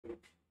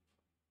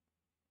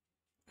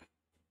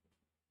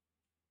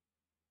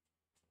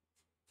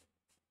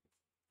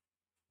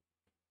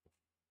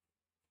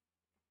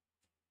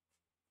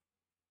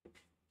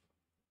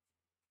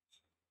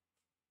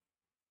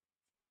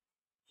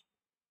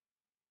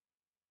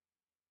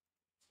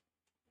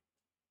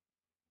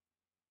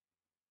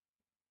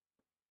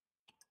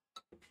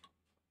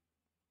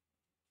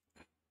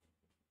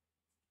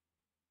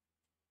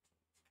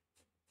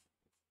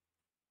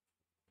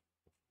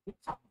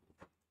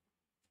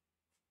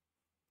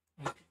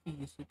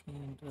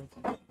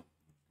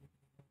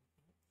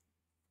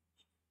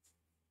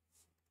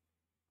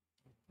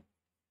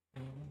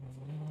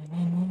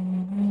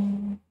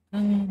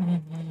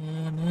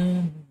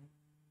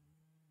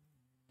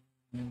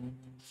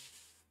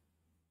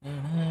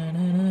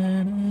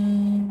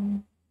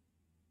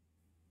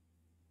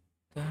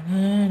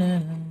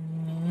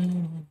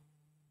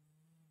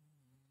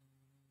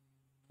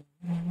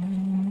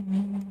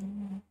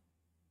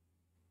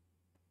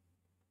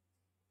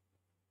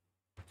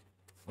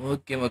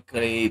Okay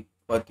மக்களே,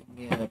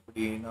 பார்த்தீங்க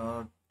அப்படின்னா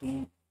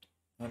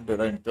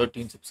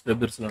 213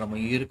 சப்ஸ்கிரைபர்ஸில் நம்ம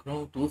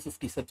இருக்கிறோம்.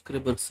 250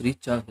 சப்ஸ்கிரைபர்ஸ்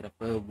ரீச்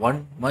ஆகிறப்ப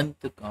 1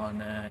 மந்த்துக்கான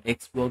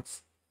எக்ஸ்பாக்ஸ்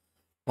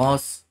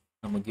பாஸ்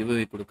நம்ம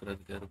கிவ்அவே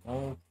கொடுக்கறதுக்கு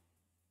இருக்கோம்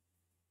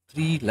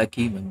 3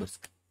 லக்கி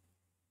மெம்பர்ஸ்க்கு.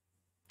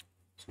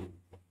 ஸோ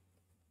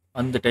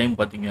அந்த டைம்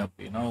பார்த்தீங்க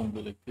அப்படின்னா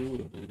உங்களுக்கு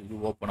ஒரு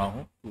இது ஓப்பன்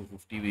ஆகும்.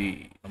 250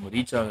 நம்ம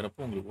ரீச்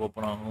ஆகிறப்போ உங்களுக்கு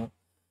ஓப்பன் ஆகும்.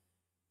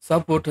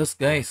 Supporters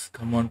guys,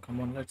 come on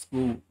come on, let's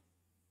go.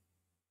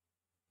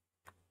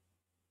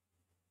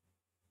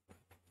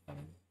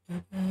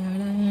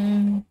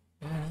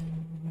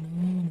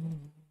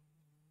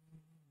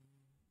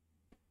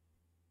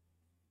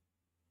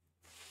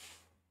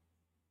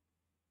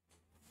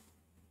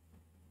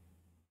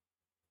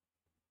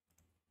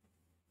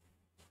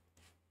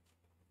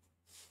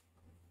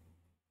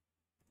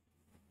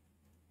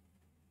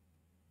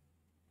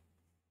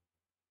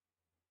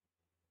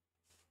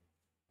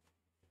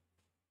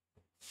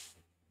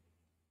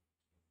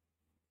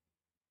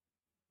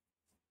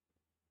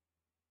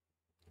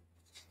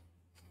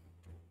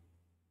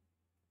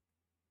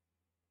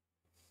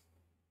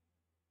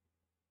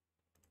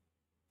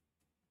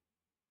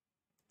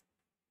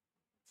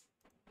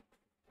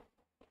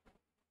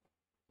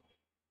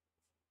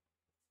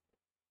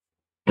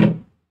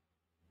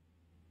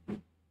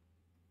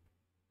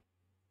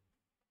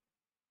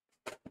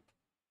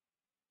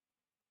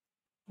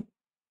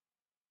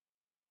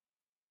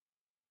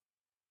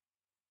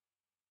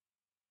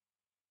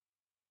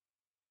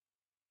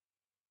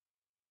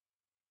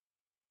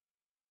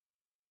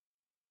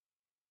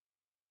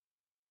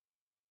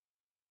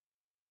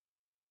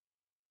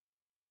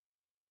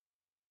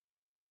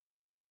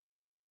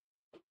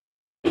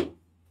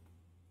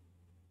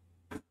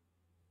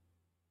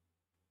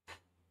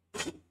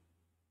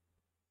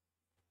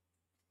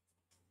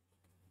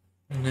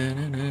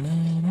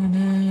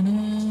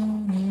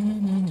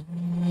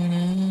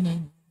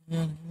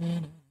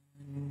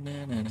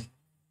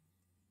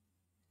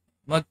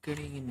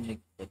 மக்களே,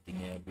 இன்னைக்கு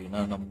பார்த்தீங்க அப்படின்னா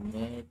நம்ம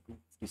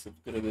 250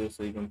 சப்ஸ்கிரைபர்ஸ்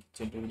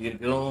சென்று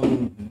இருக்கிறோம்.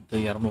 இந்த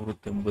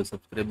 250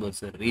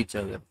 சப்ஸ்கிரைபர்ஸ் ரீச்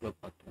ஆகிறப்ப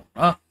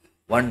பார்த்தோம்னா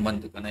 1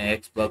 மந்த்துக்கான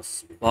எக்ஸ்பாக்ஸ்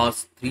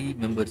பாஸ் 3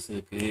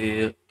 மெம்பர்ஸுக்கு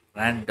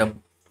ரேண்டம்.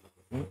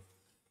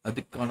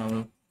 அதுக்கான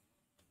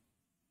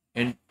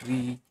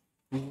என்ட்ரி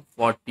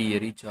 240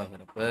 ரீச்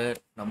ஆகிறப்ப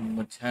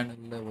நம்ம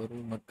சேனலில்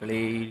வரும்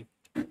மக்களே.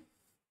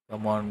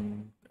 Come on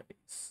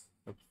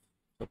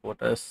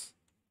supporters.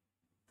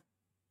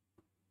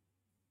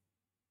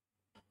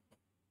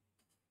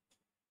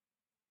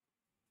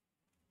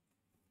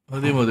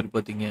 அதே மாதிரி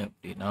பார்த்தீங்க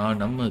அப்படின்னா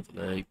நம்ம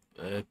இதில்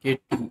இப்போ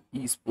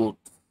கேடி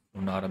ஸ்போர்ட்ஸ்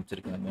ஒன்று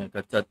ஆரம்பிச்சிருக்காங்க.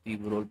 கச்சாத்தி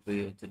ரோல் பிளே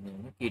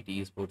வச்சுருந்தாங்க, கேடி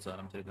ஸ்போர்ட்ஸ்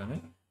ஆரம்பிச்சிருக்காங்க.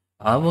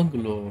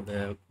 அவங்களோட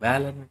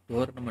வேலரண்ட்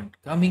டோர்னமெண்ட்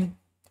கம்மிங்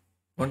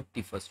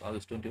 21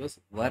 ஆகஸ்ட் 21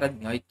 வர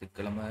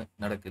ஞாயிற்றுக்கிழமை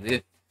நடக்குது.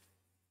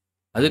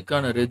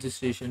 அதுக்கான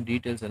ரெஜிஸ்ட்ரேஷன்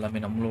டீட்டெயில்ஸ்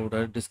எல்லாமே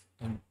நம்மளோட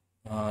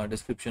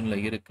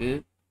டிஸ்கிரிப்ஷனில்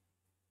இருக்குது.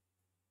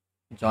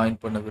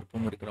 ஜாயின் பண்ண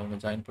விருப்பம்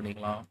இருக்கிறவங்க ஜாயின்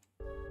பண்ணிக்கலாம்.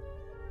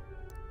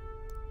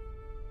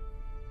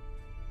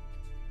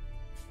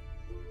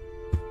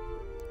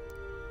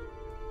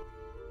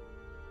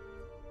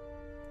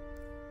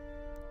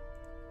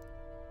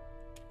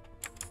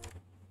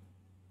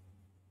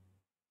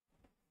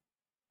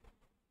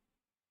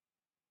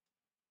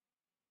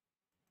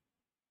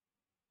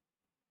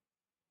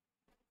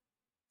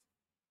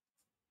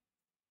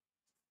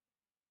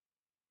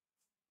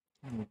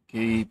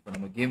 ஓகே, இப்போ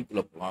நம்ம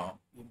கேம்குள்ளே போகலாம்.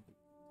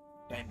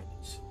 டைம்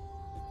ஆயிடுச்சு.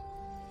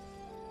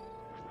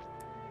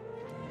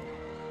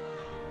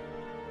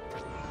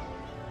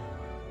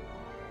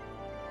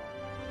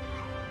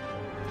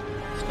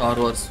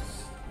 ஸ்டார் வார்ஸ்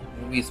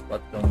மூவிஸ்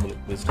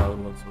பார்த்தவங்களுக்கு ஸ்டார்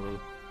வார்ஸ்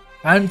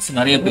ஃபேன்ஸ்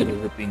நிறைய பேர்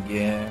இருப்பீங்க.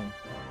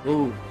 ஓ,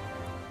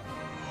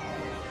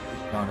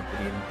 இதுக்கான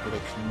பெரிய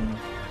இன்ட்ரொடக்ஷன்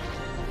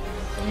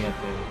தனியாக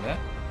தேவையில்லை.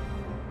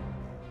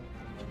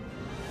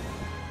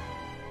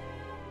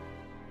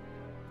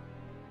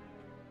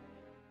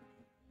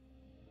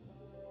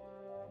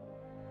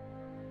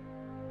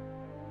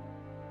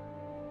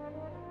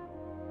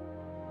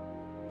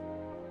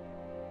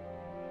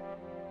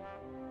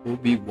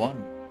 Obi-Wan,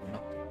 one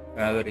of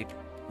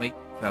my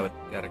favorite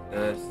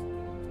characters.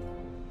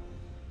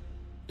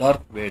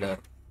 Darth Vader.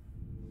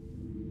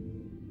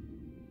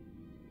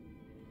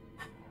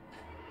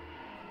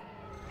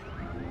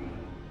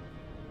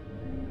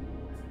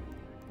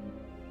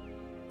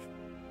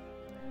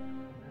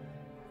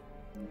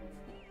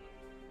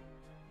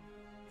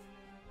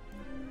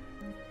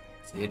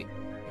 சரி,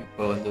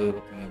 இப்போ வந்து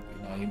பார்த்தீங்க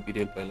அப்படின்னா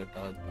இம்பீரியல்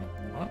பைலட்டாக இது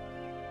பண்ணணும்னா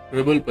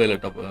ரெபல்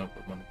பைலட்டாக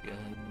பண்ண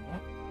முடியாது.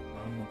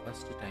 நம்ம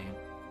ஃபஸ்ட்டு டைம்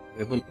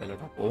ரெபல்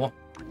பைலட்டாக போவோம்.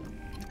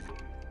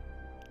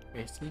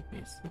 பேசு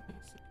பேசு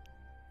பேசு.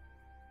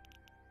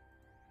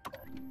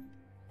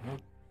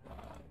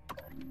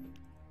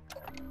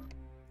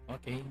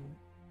 ஓகே.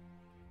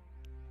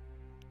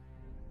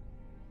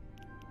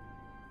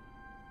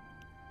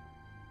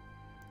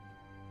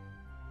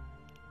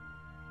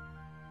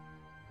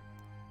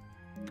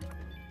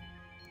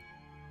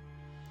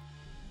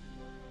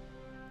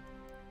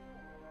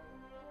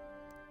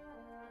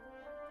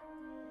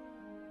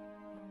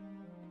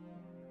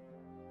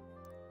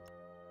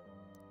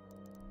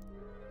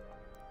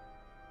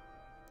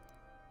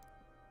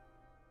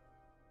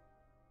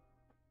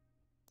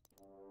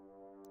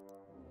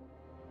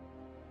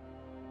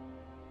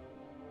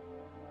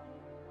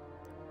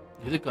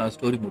 எதுக்கு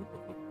ஸ்டோரி மூட்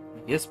போட்டோம்?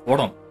 எஸ்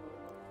போடும்,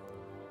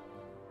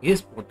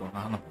 எஸ் போட்டோம்.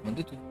 நம்ம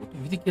வந்து தூக்கி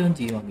போட்டு மிதிக்க தான்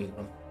செய்வாங்க.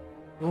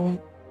 ஸோ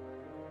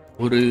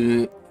ஒரு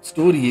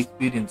ஸ்டோரி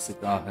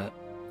எக்ஸ்பீரியன்ஸுக்காக,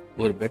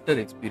 ஒரு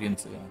பெட்டர்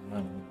எக்ஸ்பீரியன்ஸுக்காக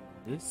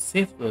வந்து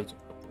சேஃப்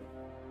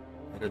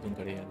வேறு எதுவும்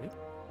கிடையாது.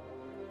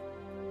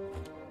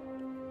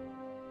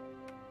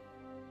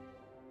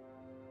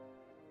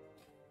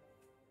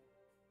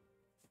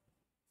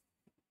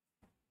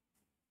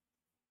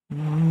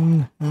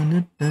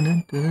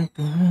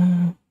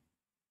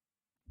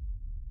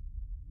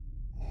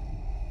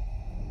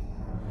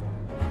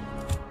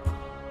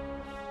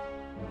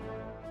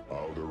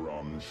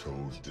 Alderaan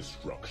chose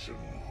destruction.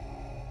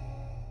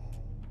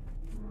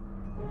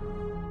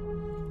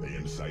 They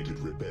incited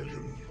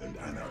rebellion and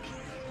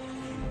anarchy,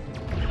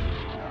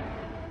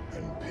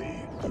 and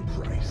paid the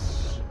price.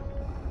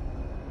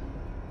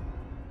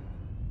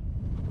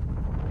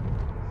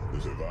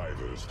 The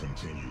survivors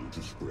continue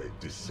to spread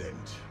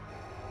dissent.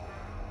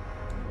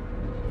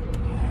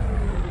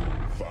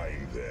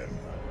 Find them.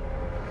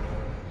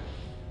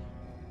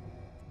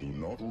 Do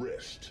not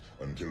rest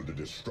until the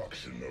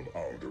destruction of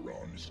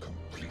Alderaan is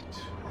complete.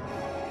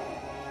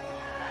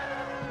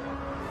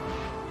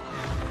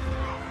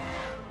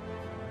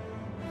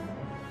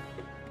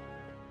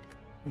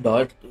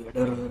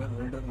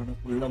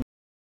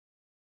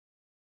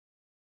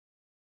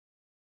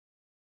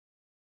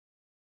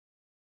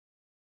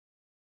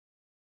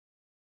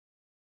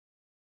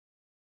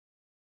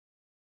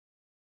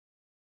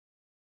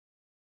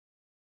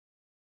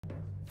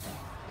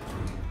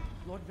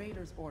 Lord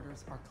Vader's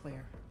orders are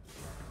clear.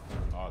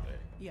 Are they?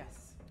 Yes,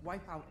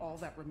 wipe out all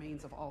that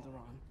remains of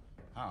Alderaan.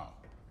 How?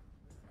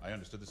 I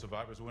understood the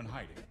survivors were in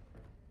hiding.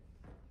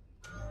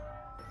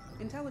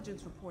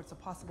 Intelligence reports a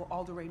possible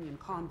Alderaanian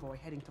convoy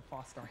heading to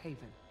Foster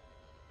Haven.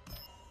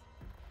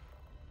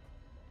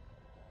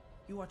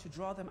 You are to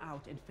draw them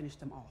out and finish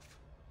them off.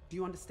 Do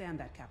you understand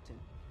that, Captain?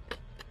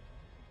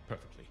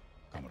 Perfectly,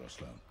 Commodore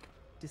Sloan.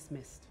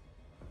 Dismissed.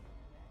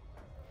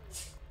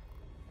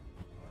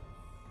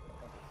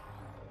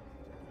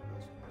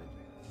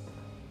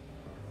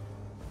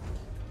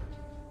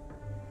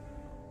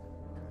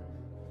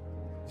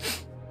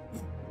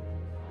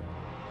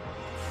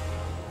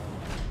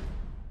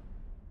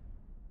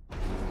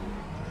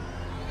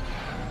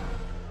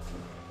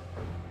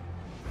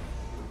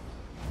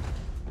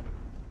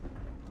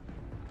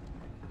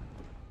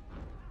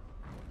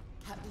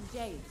 Captain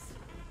James.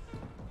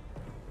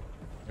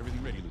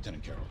 Everything ready,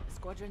 Lieutenant Carroll.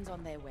 Squadrons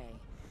on their way.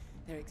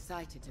 They're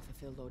excited to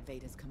fulfill Lord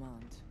Vader's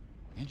command.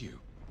 And you?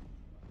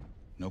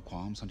 No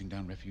qualms hunting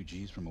down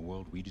refugees from a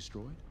world we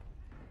destroyed?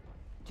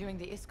 During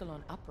the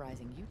Iskalon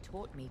uprising, you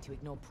taught me to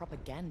ignore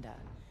propaganda.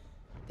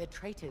 They're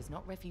traitors,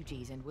 not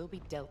refugees, and will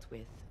be dealt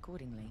with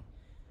accordingly.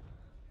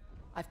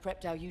 I've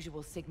prepped our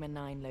usual Sigma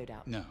 9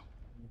 loadout. No.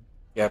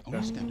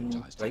 Captain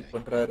standardized try today.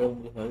 பண்ணுறாரு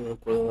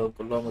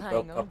கொல்லாம Hang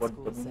on, காப்பாற்ற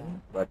school, sir.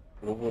 But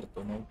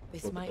ஒவ்வொருத்தனும்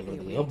This might be a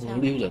முடிவில் real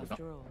challenge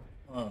இருக்கான். after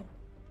all.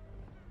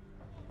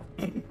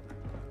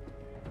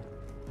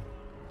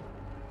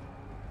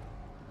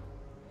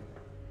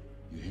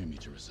 You hear me,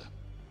 Teresa?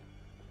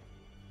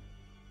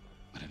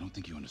 But I don't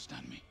think you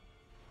understand me.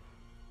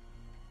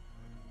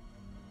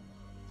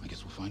 I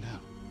guess we'll find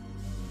out.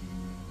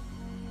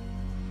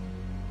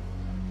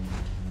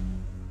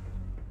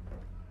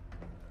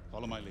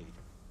 Follow my lead.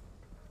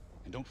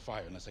 And don't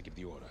fire unless I give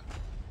the order.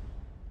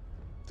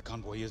 The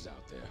convoy is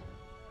out there.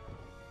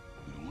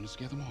 We don't want to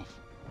scare them off.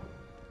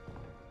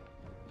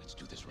 Let's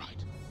do this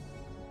right.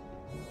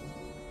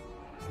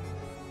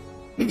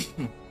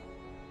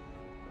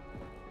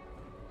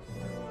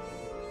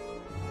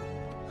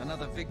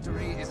 Another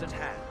victory is at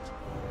hand.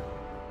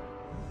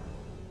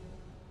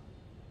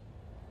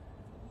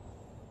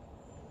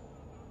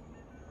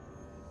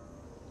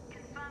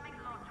 Confirming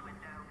launch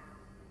window.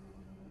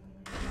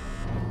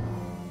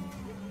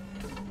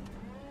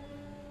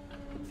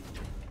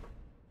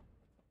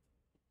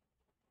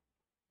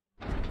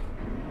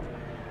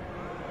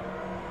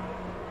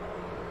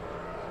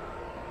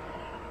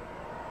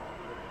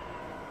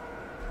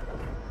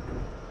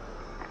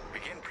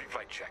 Begin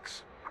pre-flight checks.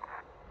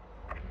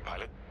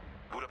 Pilot,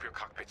 boot up your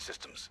cockpit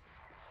systems.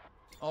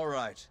 All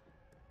right.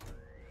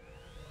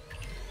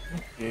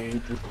 Okay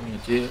book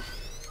பண்ணியாச்சு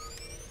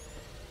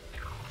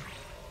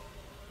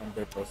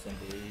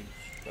 100%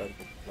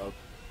 target lock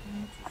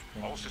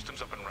All systems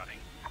up and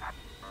running.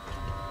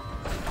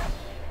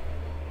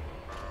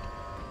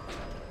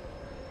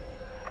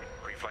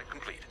 Pre-flight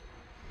complete.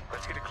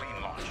 Let's get a clean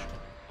launch.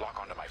 Lock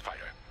onto my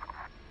fighter.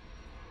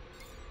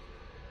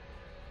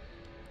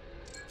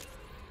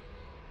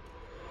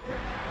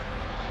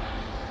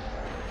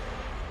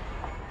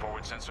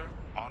 Forward sensor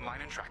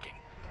online and tracking.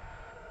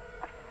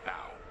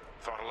 Now,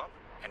 throttle up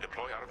and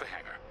deploy out of the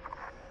hangar.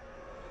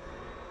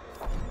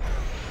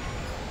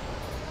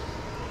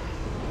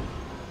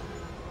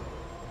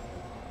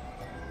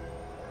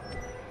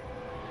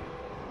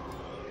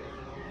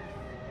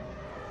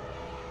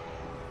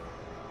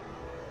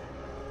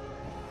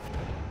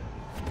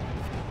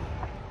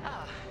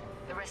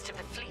 The rest of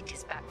the fleet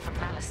is back from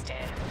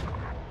Malastair.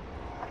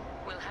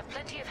 We'll have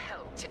plenty of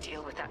help to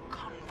deal with that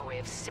convoy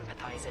of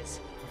sympathizers.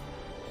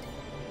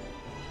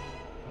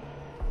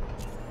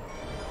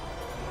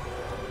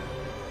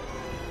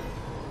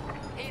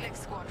 Helix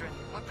Squadron,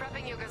 we're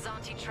prepping your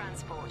Gazanti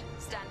transport.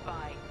 Stand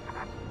by.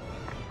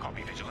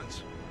 Copy, Vigilance.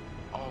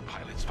 All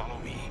pilots follow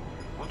me.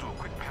 We'll do a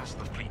quick pass of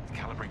the fleet to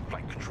calibrate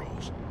flight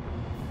controls.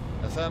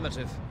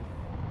 Affirmative.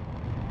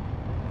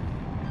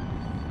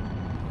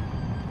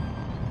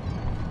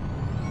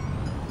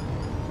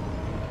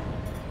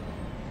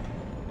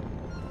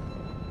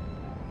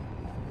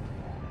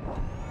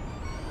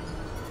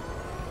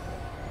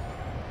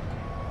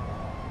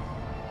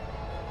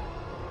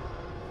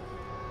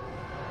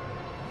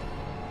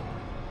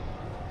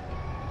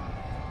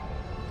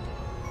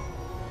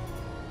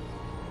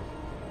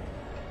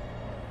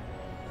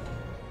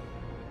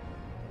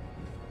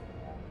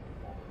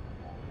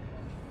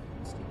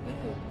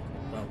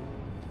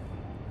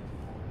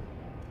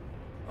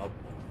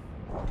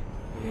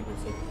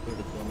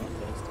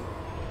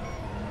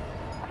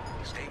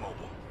 Stay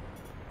mobile.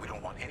 We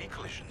don't want any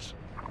collisions.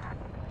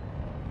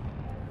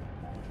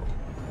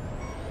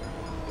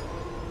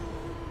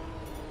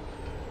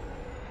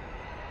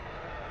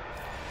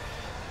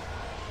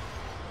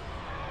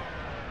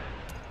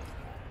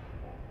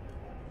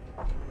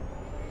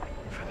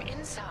 From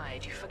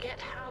inside, you forget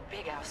how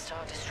big our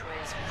Star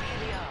Destroyers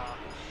really are.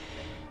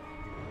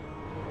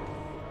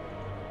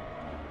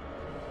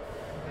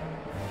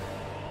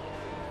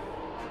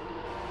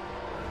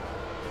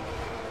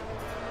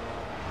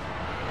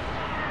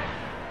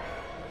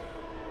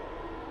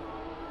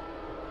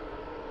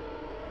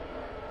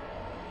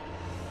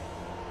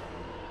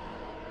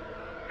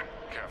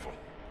 Careful.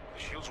 The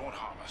shields won't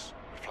harm us,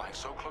 but flying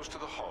so close to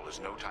the hull is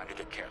no time to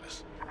get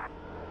careless.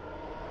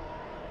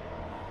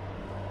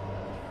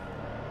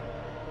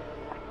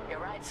 You're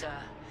right, sir.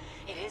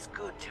 It is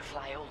good to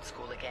fly old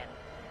school again.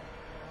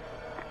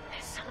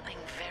 There's something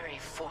very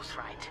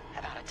forthright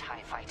about a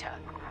TIE fighter.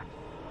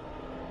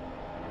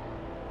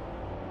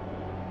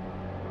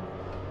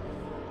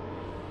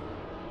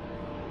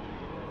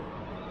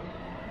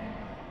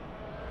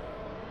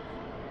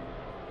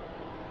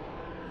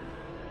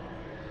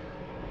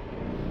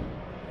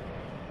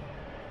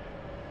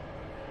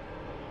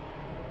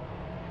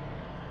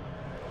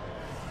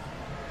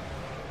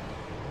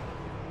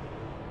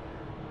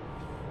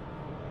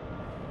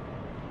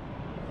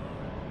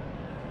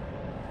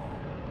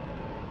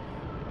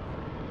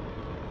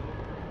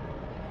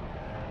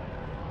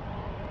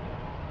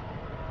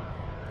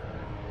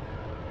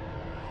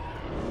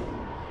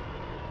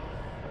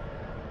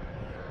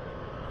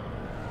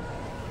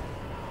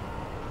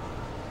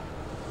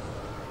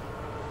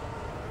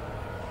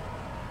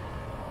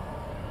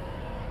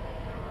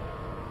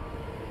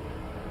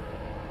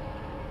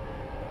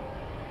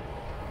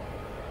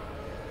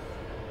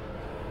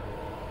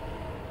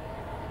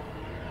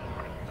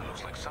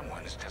 Looks like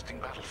someone is testing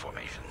battle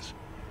formations.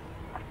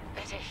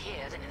 Better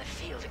here than in the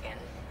field again.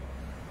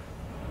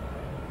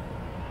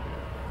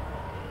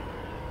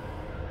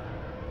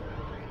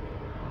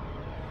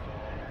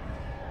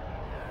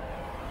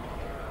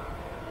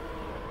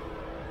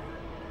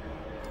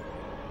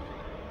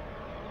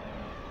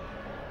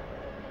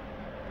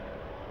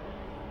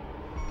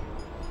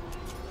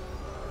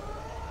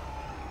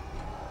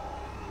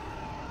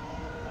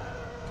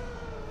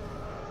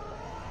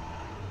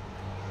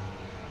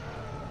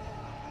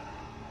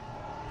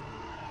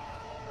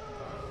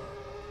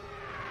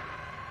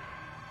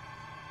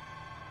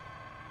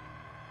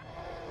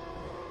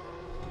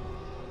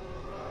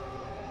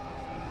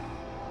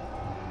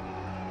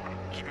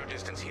 Keep your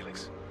distance,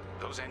 Helix.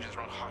 Those engines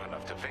run hot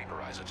enough to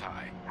vaporize a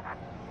TIE.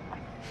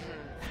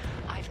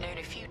 I've known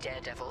a few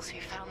daredevils who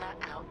found that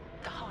out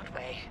the hard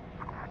way.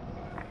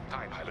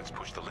 TIE pilots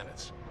push the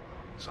limits.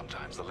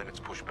 Sometimes the limits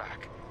push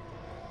back.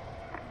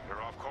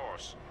 You're off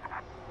course.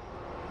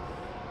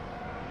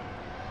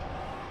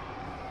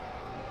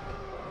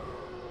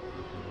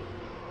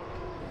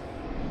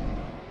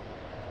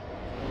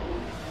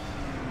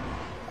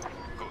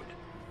 Good.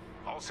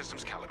 All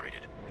systems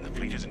calibrated, and the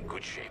fleet is in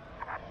good shape.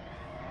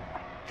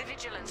 The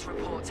Vigilance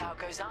reports our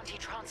Gozanti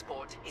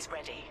transport is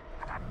ready.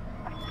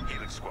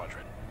 Helix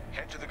Squadron,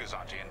 head to the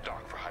Gazanti and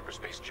dock for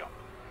hyperspace jump.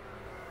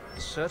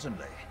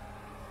 Certainly.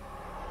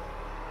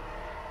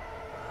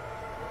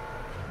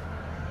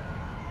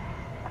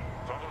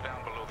 Throttle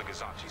down below the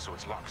Gazanti so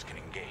its locks can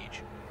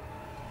engage.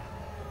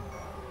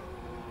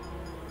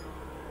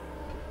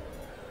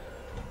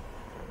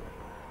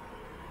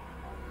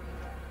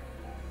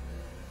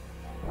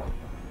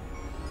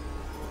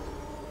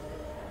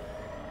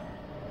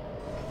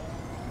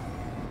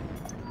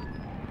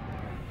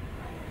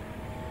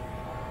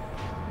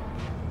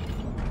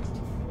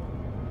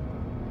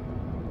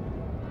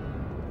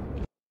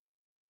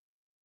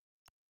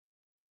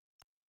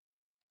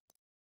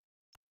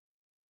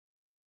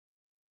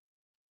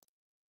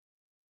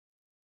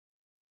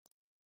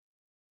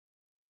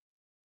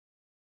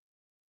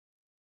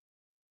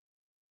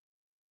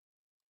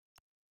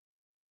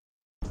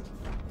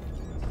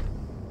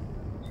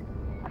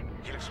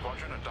 Helix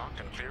Squadron are docked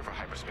and clear for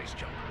hyperspace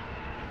jump.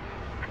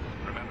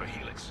 Remember,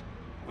 Helix,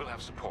 we'll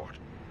have support,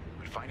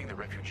 but finding the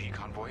refugee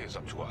convoy is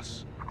up to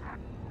us.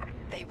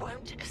 They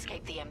won't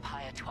escape the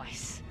Empire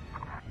twice.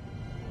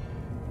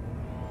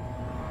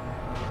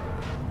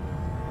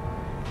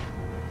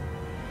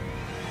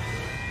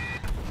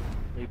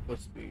 Hyper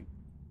speed.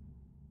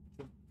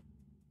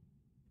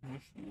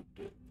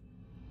 Shoot.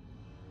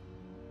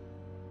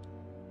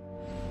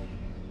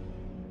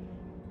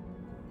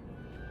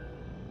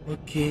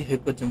 Okay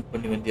hyper jump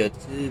பண்ணி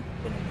வந்தியாச்சு.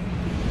 இப்போ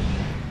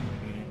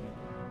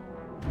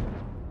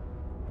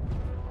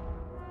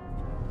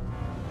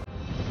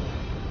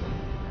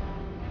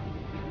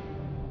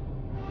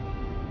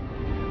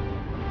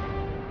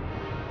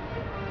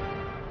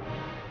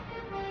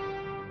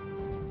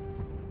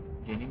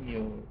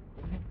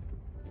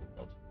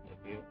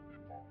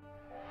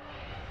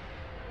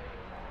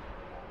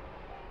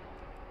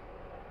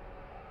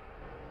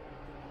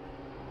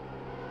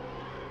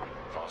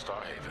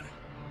Star Haven.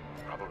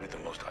 Probably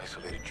the most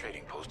isolated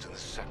trading post in the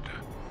sector.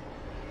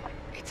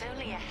 It's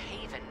only a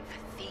haven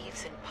for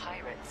thieves and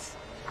pirates.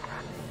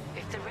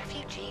 If the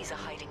refugees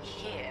are hiding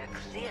here,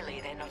 clearly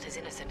they're not as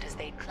innocent as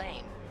they'd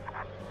claim.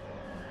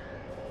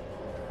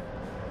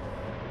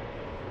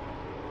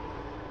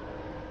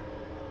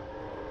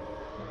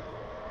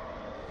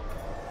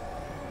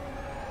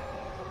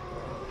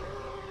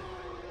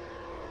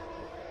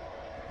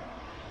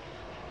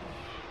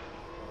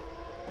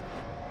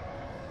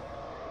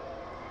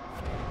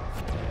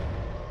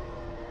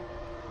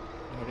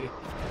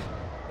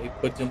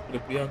 hyper jump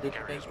prepare the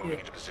Carriers moving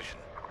into position.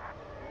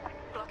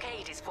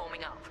 Blockade is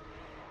forming up.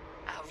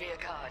 Our rear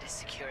guard is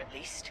secure at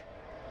least.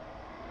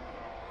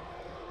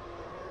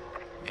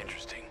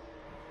 Interesting.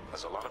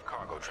 There's a lot of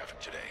cargo traffic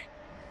today.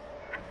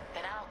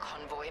 Then our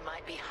convoy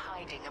might be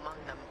hiding among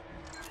them.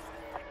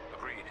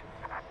 Agreed.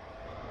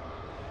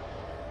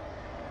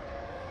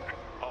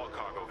 All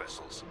cargo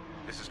vessels.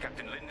 This is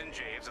Captain Lyndon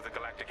Javes of the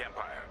Galactic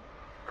Empire.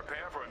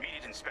 Prepare for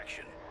immediate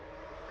inspection.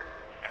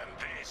 And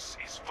this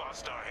is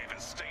Vostar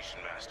Haven's station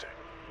master.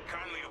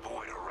 Kindly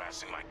avoid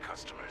harassing my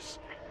customers.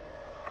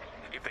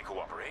 If they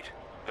cooperate,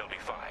 they'll be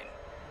fine.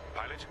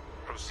 Pilot,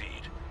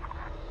 proceed.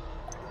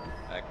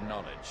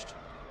 Acknowledged.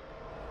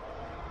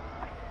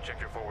 Check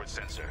your forward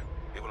sensor.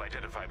 It will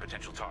identify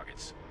potential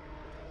targets.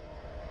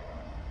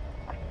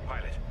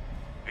 Pilot,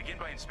 begin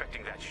by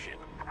inspecting that ship.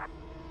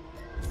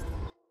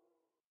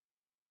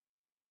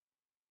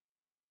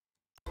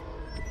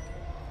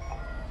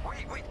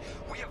 Wait,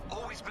 we have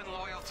always been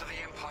loyal to the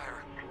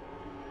Empire.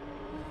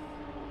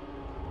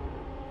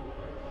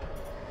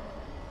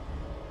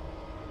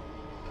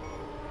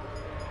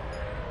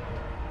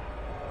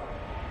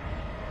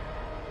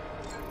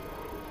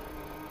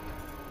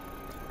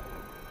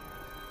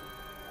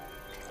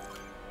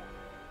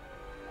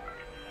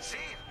 See?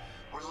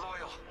 We're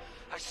loyal.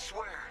 I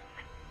swear.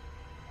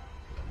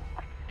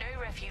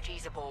 No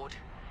refugees aboard.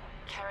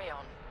 Carry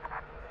on.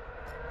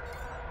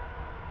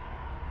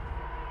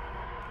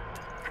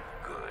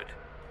 Good.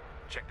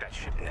 Check that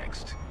ship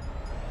next.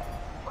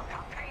 Look,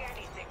 I'll pay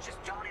anything.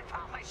 Just don't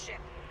impound my ship.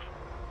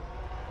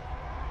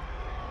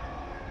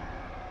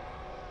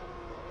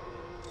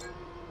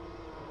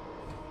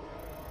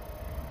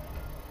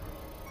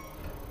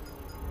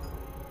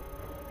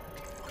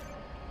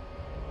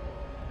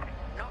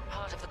 Not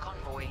part of the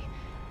convoy.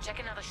 Check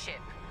another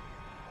ship.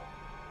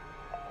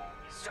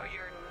 So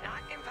you're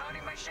not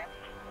impounding my ship?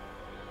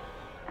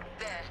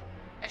 There.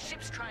 A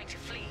ship's trying to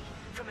flee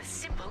from a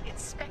simple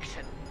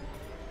inspection.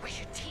 We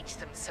should teach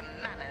them some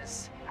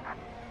manners.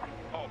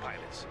 All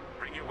pilots,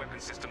 bring your weapon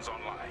systems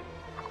online.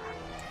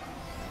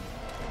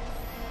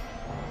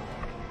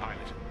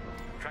 Pilot,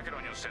 track it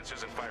on your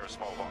sensors and fire a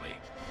small volley.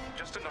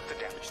 Just enough to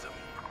damage them.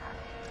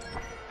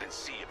 Then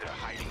see if they're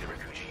hiding the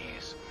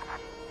refugees.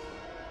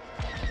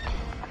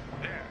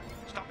 There,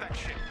 stop that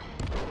ship.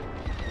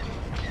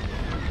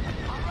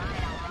 All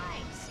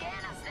right.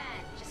 Scan us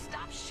then. Just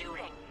stop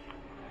shooting.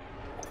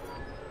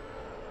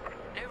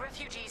 No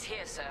refugees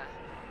here, sir.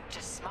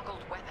 Just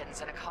smuggled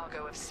weapons and a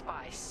cargo of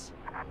spice.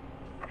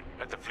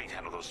 Let the fleet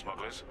handle those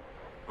smugglers.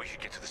 We should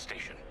get to the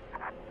station.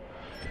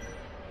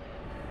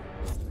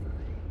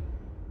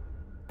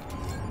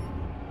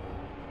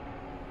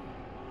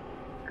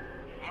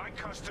 My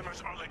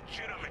customers are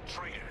legitimate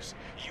traders.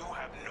 You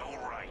have no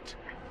right.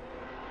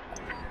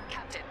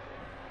 Captain,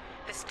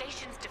 the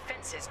station's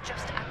defenses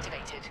just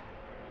activated.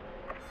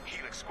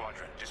 Helix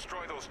Squadron,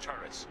 destroy those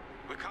turrets.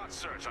 We can't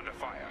search under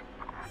fire.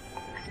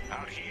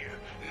 Out here,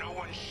 no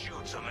one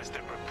shoots unless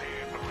they're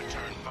prepared for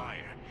return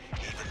fire.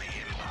 Even the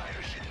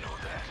Empire should know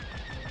that.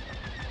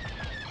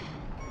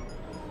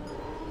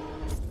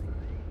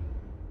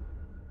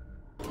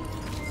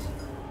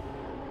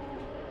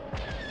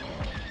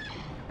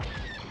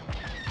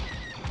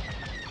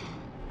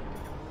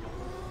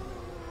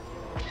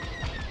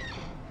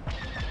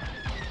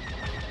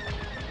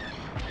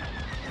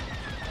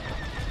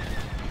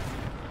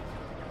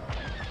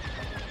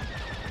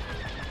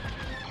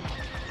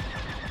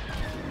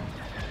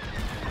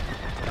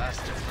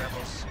 Bastard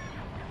rebels.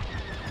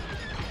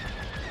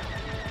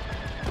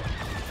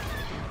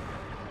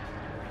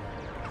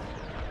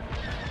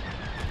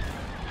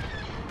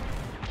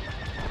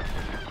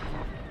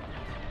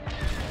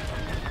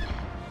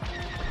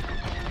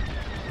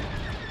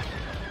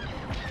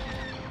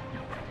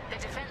 The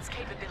defense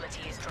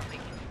capability is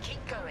dropping.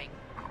 Keep going.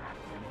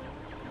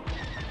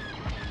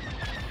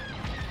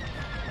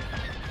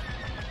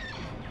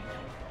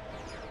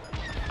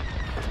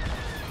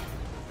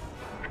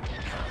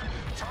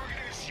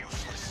 Targeting is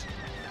useless.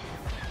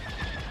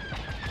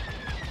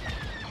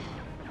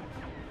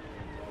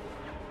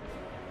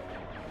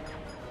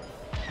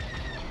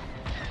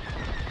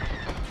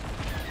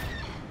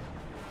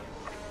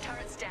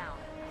 Turrets down.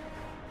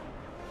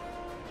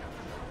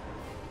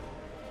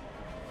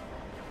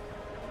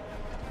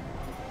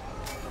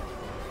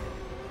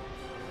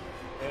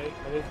 Okay,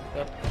 kalian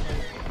sudah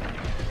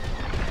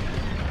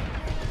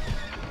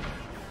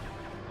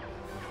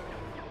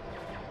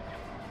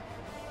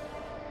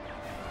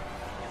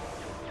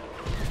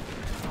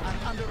I'm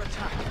under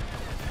attack.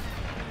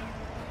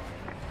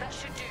 That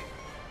should do.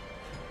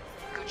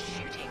 Good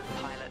shooting,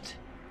 pilot.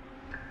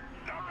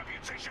 Our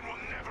reputation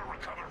will never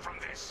recover from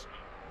this.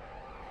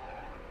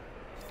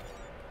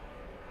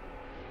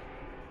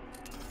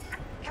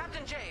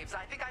 Captain James,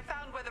 I think I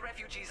found where the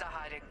refugees are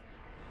hiding.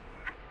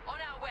 On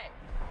our way.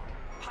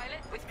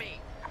 Pilot, with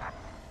me.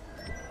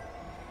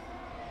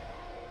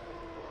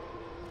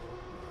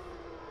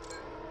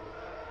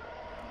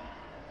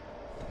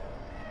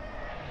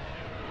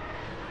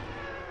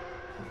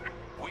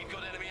 We've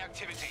got enemy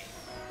activity.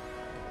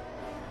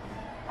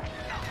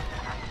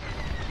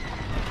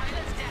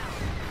 Pilot's down.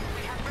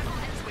 We have rebel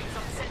X-wings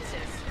on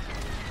sensors.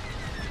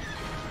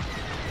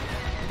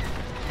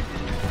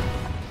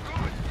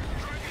 Good!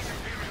 Drive these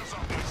Imperials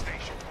off my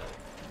station.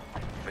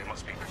 They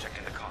must be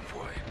protecting the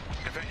convoy.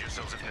 Defend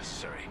yourselves if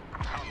necessary.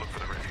 I'll look for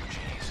the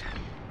refugees.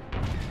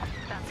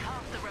 That's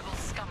half the rebel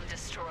scum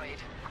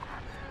destroyed.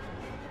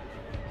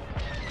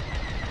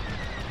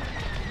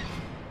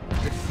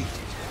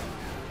 Defeated.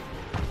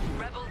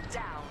 Rebel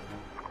down.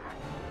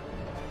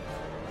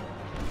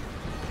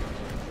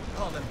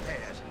 All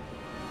impaired.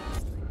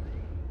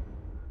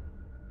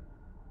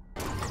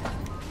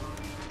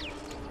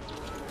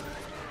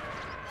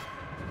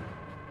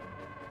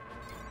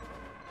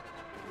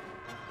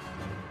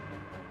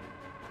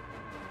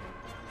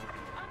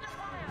 Under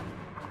fire.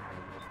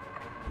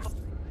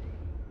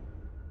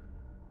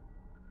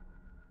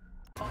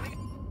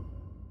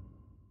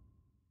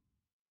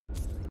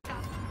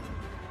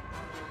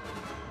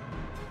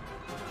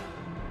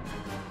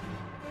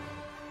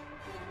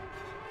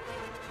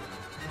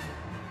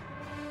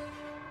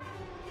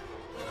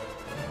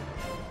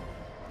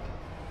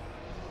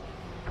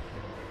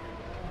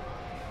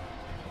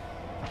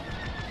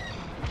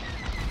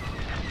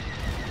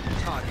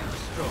 Target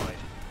destroyed.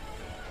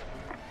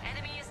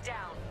 Enemy is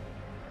down.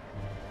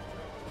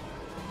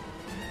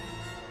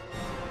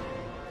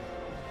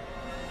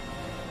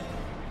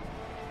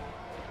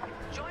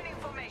 Joining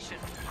formation.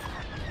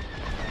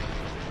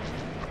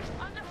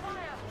 Under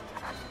fire.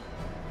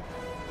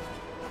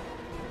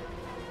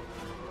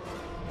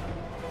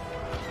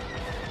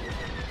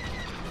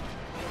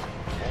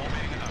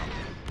 Warming up.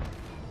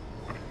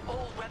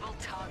 All rebel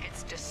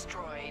targets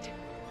destroyed.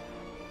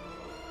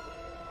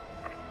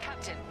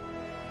 Captain,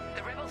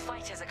 the rebel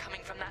fighters are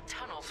coming from that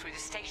tunnel through the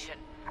station.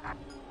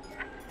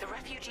 The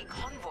refugee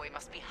convoy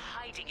must be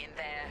hiding in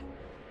there.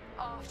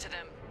 After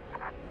them.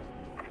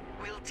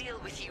 We'll deal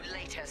with you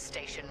later,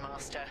 Station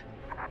Master.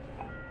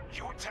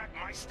 You attack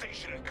my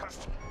station and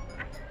custom.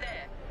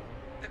 There.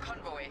 The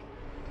convoy.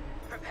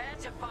 Prepare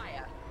to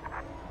fire.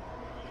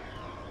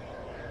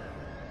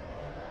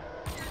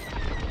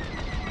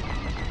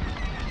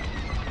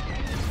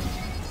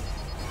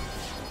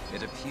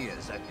 It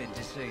appears I've been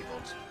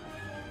disabled.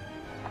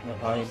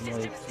 I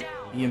Systems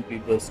down.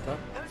 EMP burst.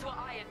 Those were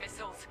iron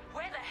missiles.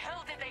 Where the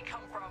hell did they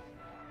come from?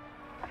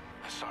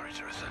 Sorry,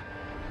 Teresa.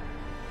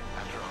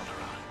 After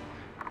Alderaan,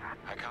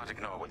 I can't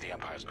ignore what the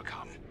Empire's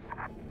become.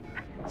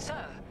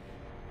 Sir.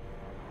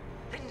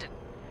 Lyndon.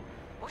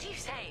 What are you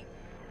saying?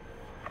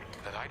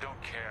 That I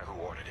don't care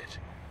who ordered it.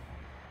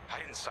 I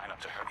didn't sign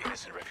up to hurt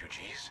innocent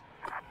refugees.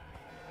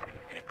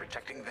 And if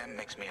protecting them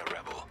makes me a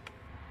rebel,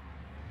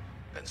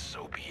 then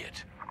so be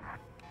it.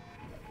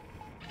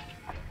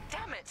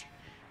 Damn it!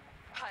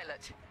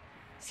 Pilot,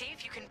 see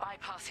if you can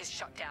bypass his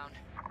shutdown.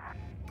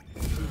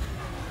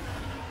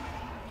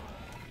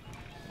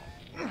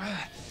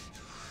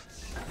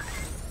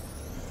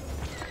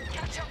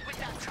 Catch up with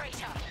that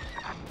traitor!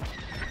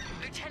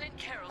 Lieutenant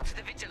Carroll to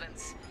the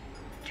Vigilance.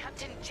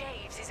 Captain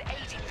Javes is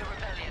aiding the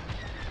rebellion.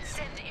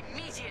 Send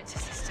immediate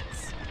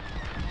assistance.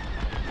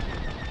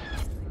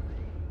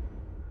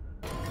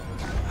 I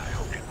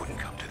hoped it wouldn't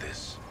come to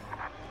this.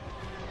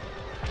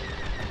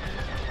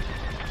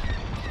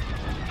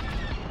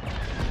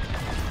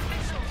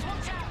 Missiles,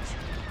 watch out!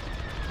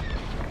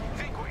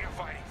 Think what you're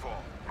fighting for.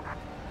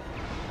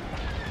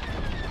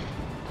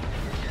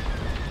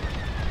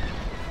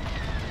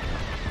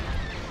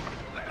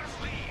 Let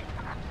us leave.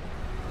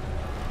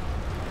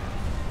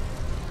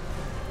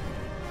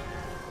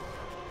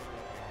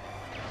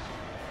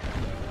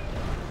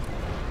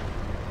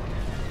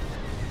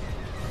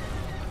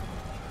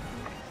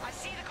 I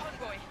see the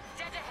convoy.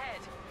 Dead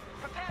ahead.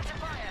 Prepare to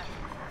fire.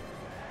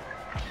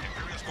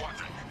 Imperial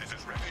Squadron, this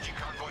is refugee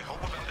convoy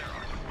Hope of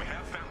Alderaan. We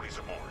have families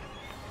aboard.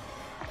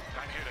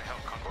 I'm here to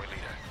help, convoy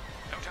leader.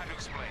 No time to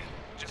explain.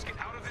 Just get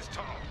out of this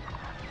tunnel.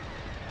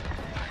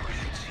 I wish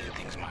you'd seen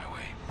things my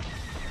way.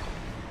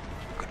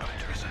 Goodbye,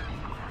 Teresa.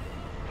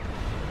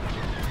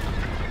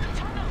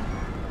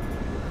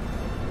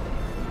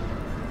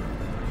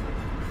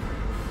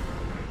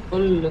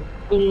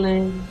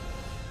 ONDIPULI.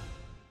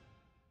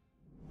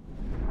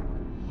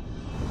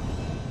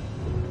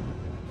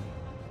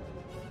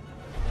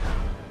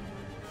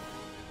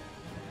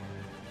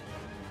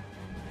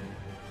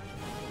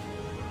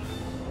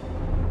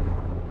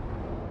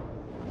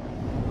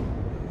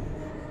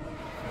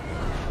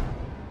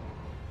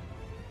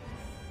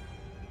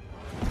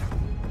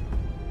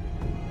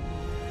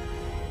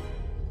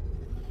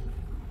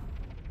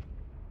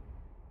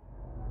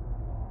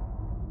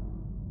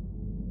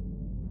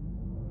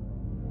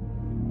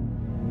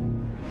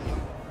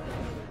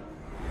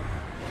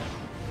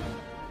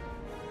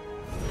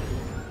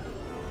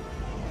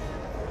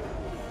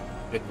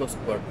 Echo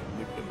Squadron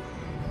victim.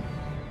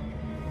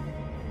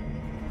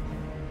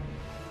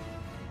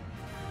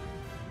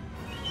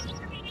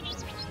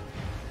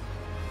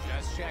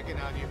 Just checking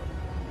on you.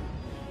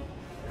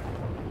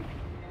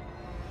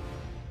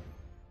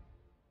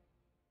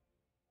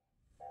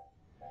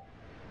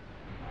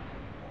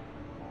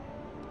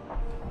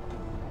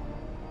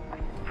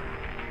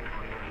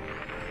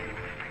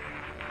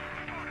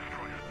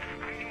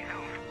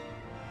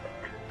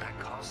 That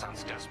call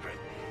sounds desperate.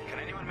 Can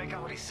anyone make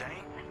out what he's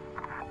saying?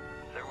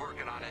 They're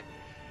working on it.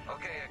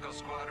 Okay, Echo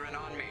Squadron,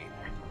 on me.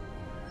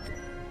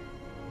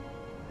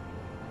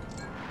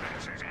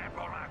 This is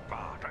Admiral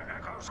Akbar to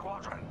Echo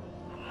Squadron.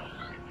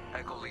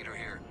 Echo Leader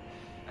here.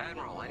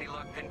 Admiral, any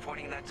luck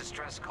pinpointing that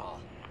distress call?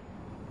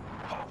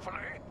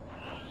 Hopefully.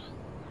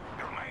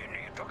 You may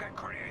need to get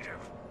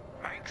creative.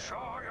 Make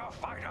sure your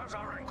fighters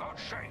are in good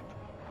shape.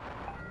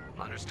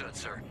 Understood,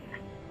 sir.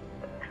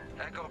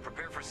 Echo,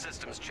 prepare for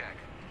systems check.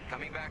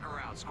 Coming back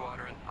around,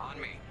 Squadron. On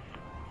me.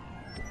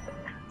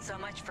 So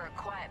much for a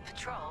quiet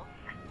patrol.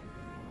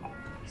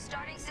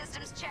 Starting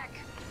systems check.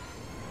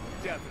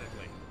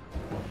 Definitely.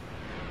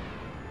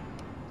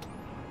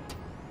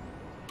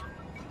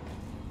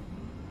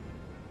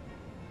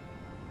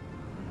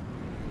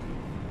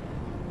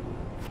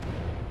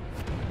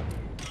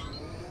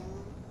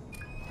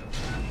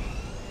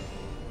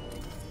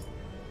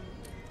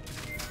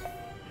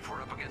 If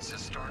we're up against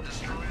this Star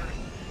Destroyer,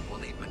 we'll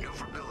need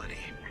maneuverability.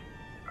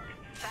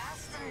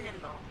 Fast and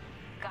nimble.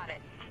 Got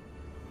it.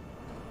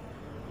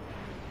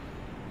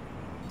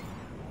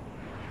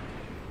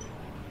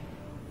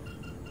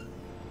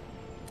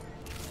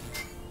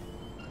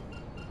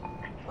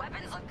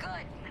 Weapons look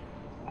good.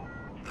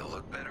 They'll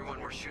look better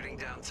when we're shooting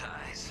down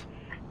ties.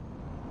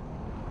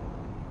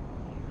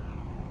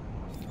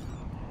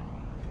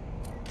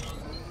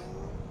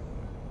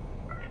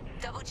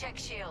 Double check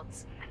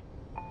shields.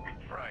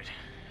 Right.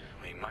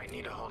 We might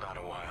need to hold out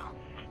a while.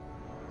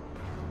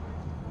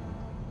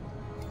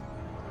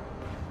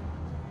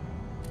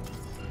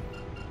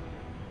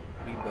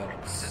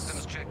 Rebalance.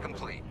 Systems check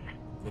complete.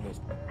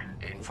 Finished.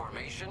 In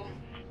formation.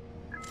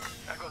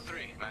 Echo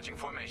 3, matching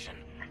formation.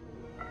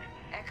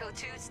 Echo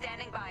 2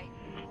 standing by.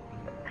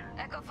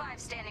 Echo 5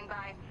 standing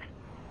by.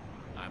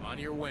 I'm on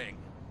your wing.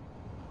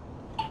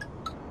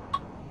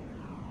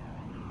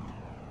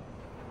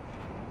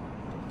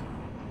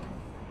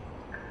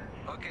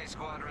 Okay,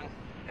 Squadron.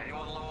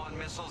 Anyone low on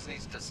missiles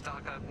needs to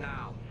stock up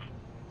now.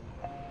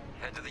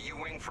 Head to the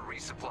U-Wing for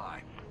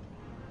resupply.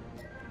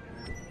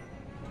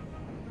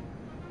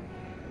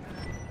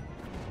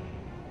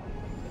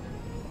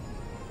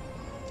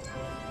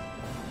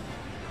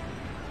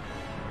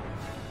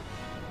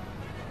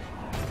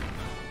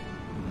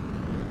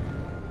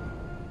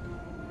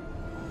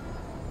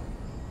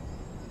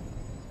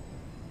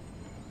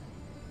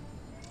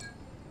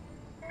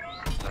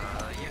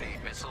 You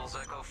need missiles,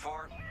 Echo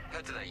 4.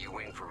 Head to that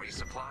U-Wing for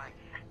resupply.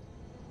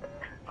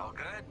 All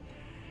good?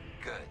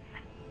 Good.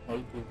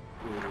 All good.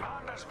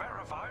 Command has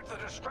verified the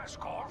distress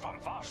call from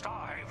Foster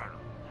Haven.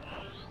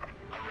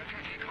 A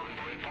refugee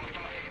convoy, Foster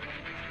Haven.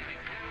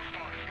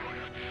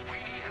 We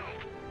need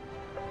help.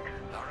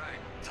 All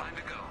right, time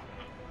to go.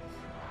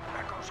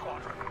 Echo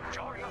Squadron,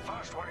 join the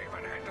first wave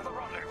and head to the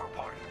rendezvous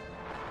point.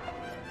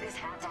 This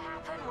had to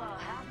happen while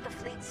half the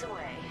fleet's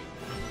away.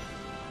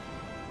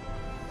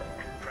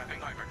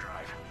 Prepping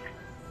hyperdrive.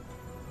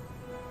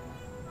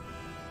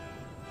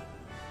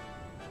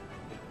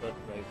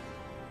 Right.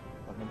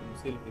 பன்னெண்டு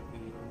missile இருக்கு.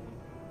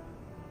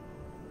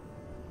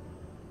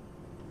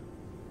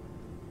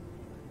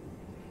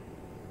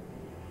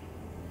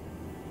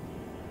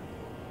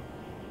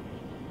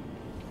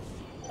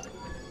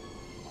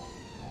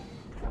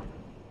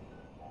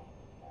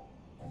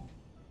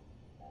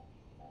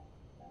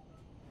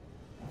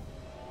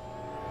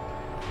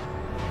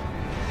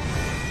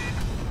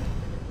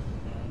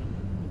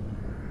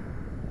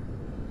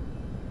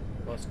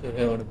 First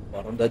அவனுக்கு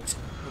பறந்தாச்சு.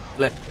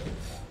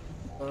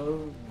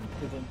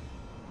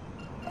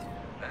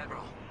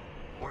 Admiral,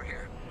 we're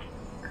here.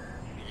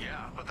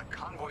 Yeah, but the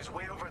convoy's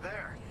way over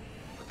there.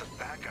 Put the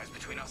bad guys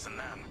between us and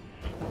them.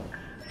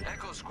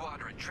 Echo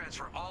Squadron,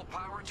 transfer all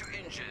power to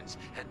engines.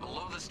 Head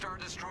below the Star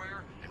Destroyer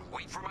and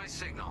wait for my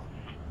signal.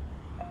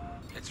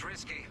 It's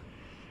risky,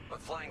 but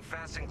flying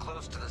fast and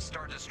close to the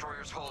Star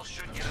Destroyer's hull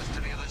should get us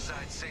to the other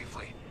side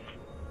safely.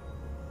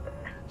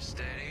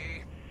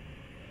 Steady.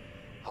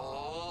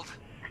 Hold.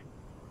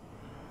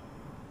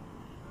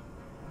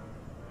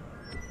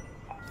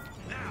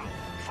 Now,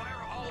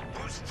 fire all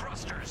boost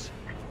thrusters.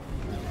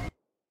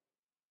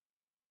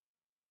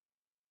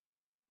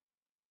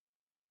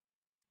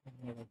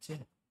 வச்சு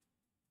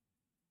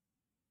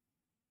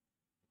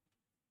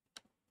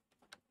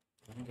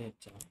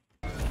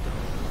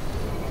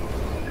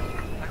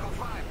Echo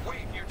 5,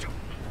 wait, you're too...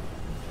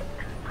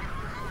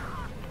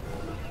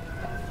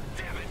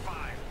 Damn it,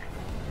 5.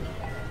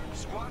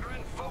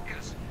 Squadron,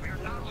 focus. We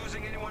are not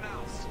losing anyone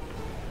else.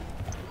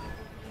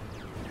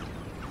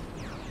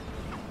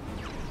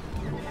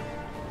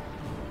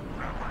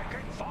 We're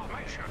breaking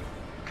formation.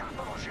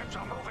 Capital ships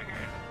are moving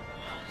in.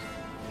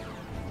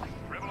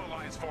 Rebel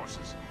Alliance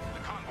forces.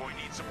 The convoy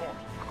needs support.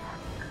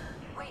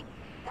 Wait,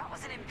 that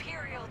was an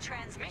Imperial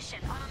transmission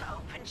on an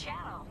open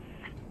channel.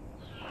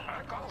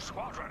 Echo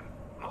Squadron,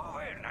 move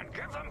in and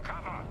give them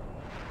cover.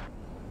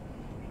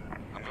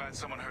 I'm glad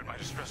someone heard my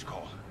distress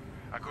call.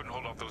 I couldn't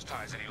hold off those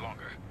ties any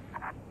longer.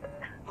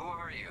 Who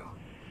are you?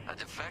 A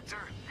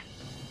defector?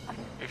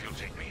 If you'll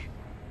take me,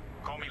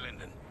 call me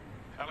Lyndon.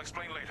 I'll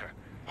explain later.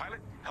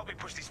 Pilot, help me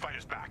push these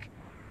fighters back.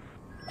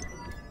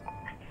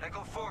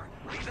 Echo 4,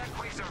 leave that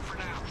quasar for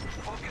now.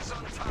 Focus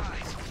on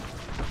ties.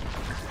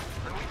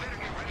 Then we better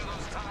get rid of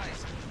those ties.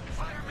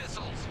 Fire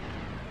missiles.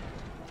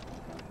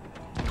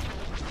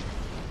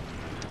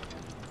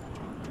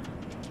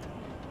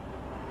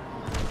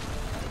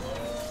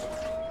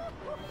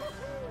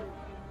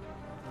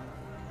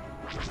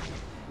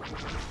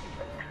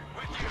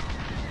 With you.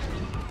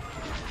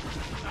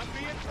 I'm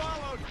being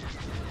followed.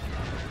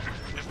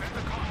 Defend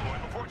the convoy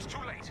before it's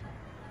too late.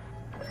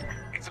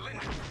 It's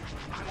Lyndon.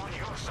 I'm on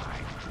your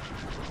side.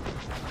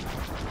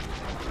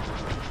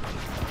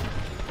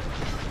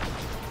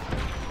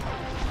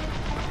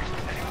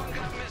 Anyone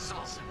got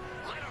missiles?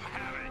 Let them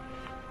have it.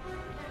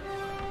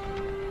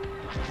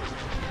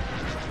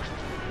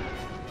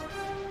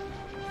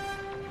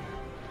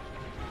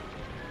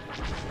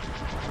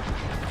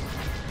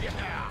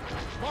 Yeah!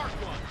 Mark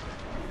one!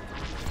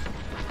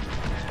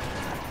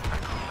 I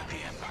can't let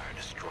the Empire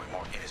destroy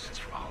more innocents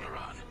from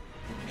Alderaan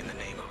in the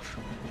name of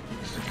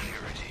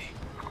security.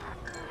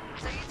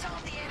 So you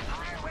told the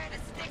Empire where to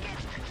stick it?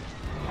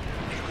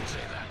 You could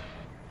say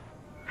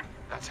that.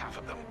 That's half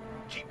of them.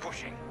 Keep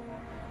pushing.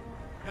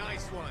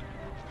 Nice one.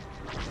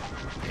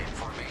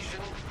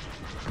 Information.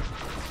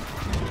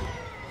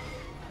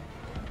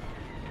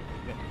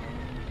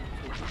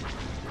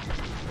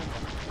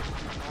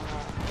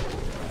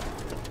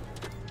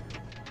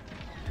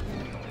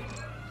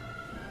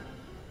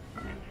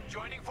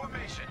 Joining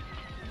formation.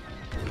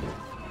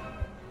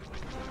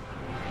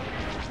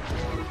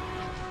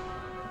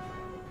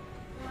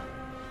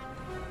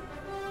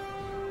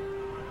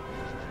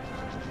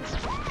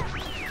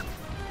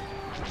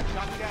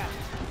 Copy that.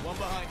 One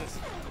behind us.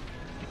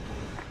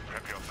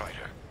 Prep your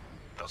fighter.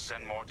 They'll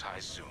send more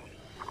ties soon.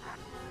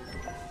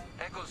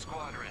 Echo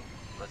Squadron,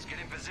 let's get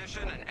in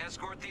position and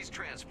escort these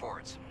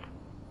transports.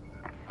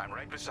 I'm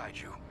right beside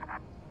you.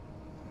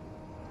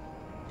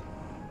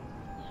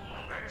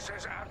 This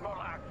is Admiral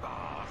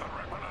Akbar of the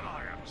Rebel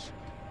Alliance.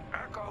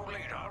 Echo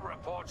Leader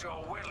reports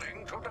you're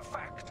willing to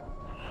defect.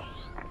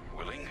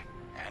 Willing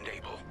and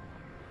able.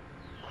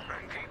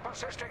 Then keep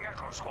assisting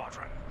Echo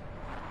Squadron.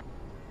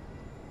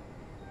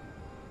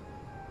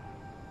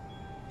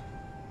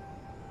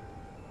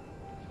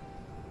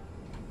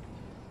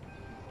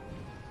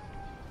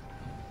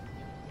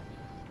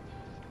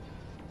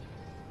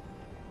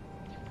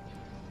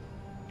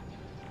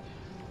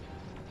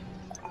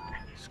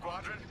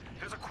 Squadron,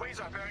 there's a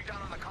quasar bearing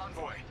down on the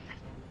convoy.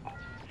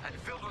 And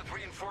filled with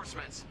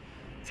reinforcements.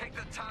 Take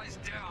the ties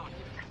down.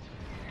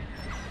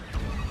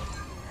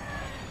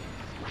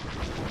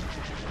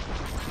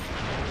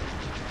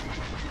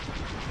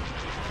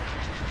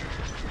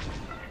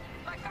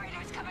 My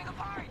fighter's coming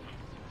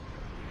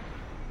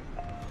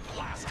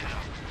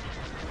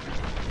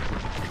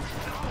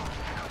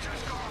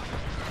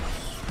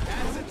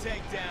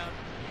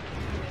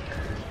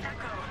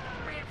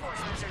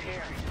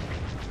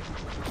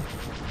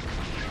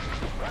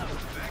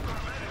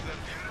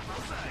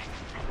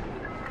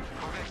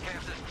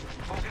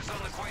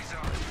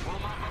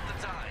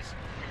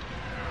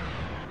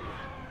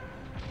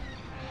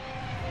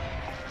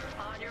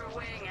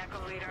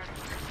leader.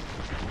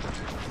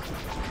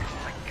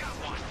 I got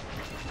one.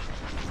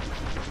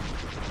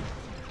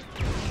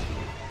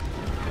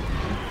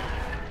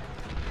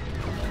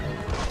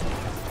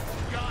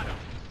 Got him.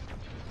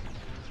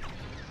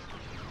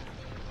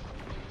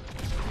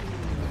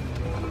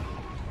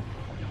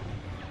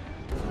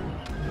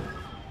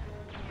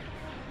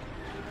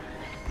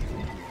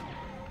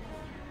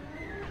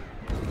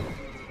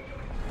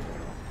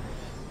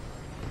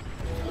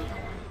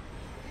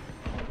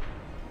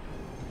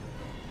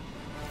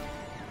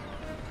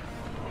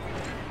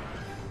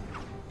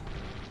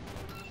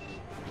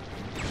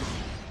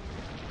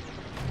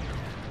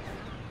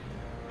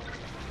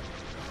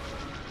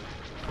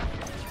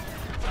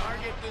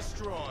 Target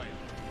destroyed.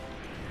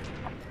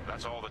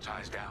 That's all the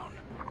ties down.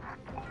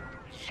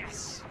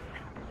 Yes!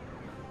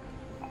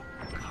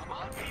 Come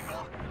on,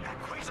 people!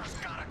 That Quasar's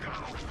gotta go!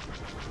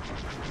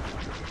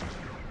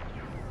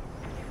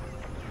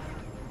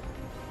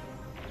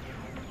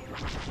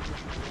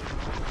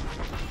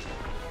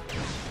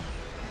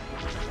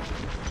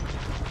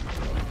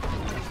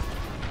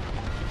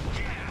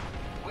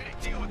 Yeah! Way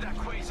to deal with that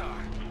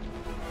Quasar!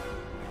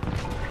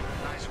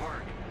 Nice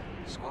work.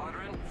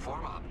 Squadron,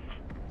 form up.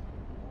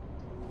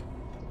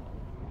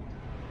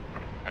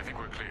 I think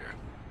we're clear.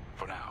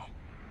 For now.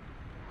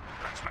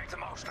 Let's make the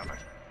most of it.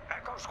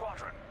 Echo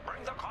Squadron,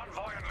 bring the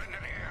convoy and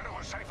Linden here to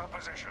a safer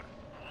position.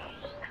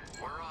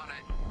 We're on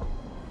it.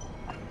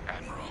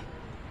 Admiral,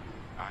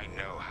 I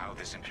know how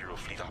this Imperial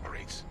fleet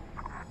operates.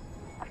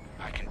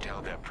 I can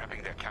tell they're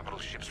prepping their capital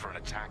ships for an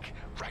attack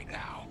right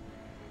now.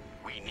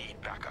 We need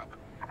backup.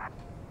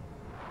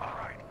 All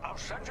right, I'll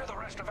send you the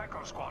rest of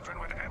Echo Squadron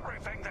with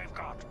everything they've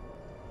got.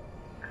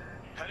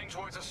 Heading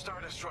towards a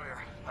Star Destroyer.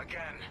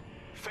 Again.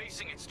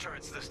 Facing its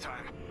turrets this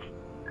time.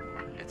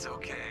 It's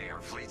okay, our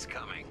fleet's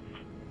coming.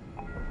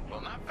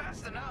 Well, not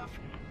fast enough.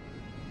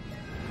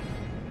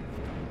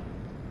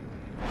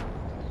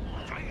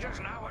 Fleet is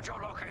now at your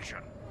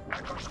location.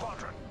 Echo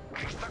Squadron,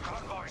 keep the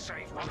convoy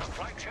safe while the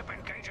flagship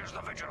engages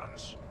the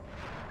Vigilance.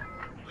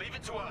 Leave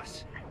it to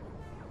us.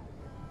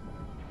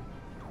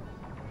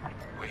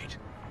 Wait.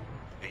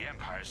 The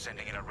Empire's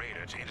sending in a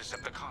raider to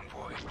intercept the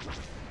convoy.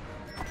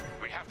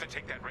 We have to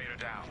take that raider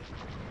down.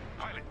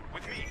 Pilot,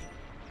 with me.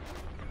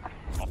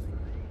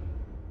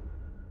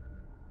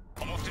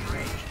 Almost in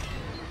range.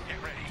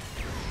 Get ready.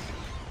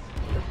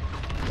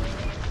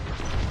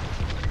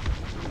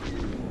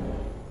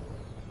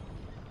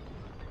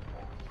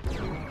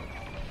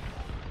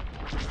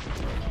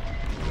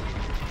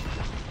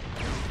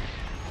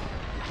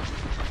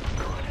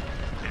 Good.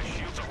 Their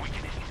shields are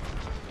weakening.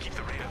 Keep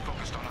the radar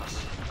focused on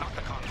us, not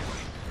the convoy.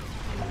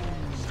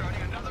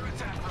 Starting another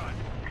attack run.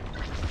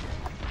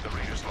 The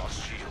raiders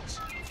lost shields.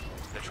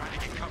 They're trying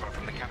to get cover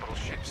from the capital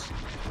ships.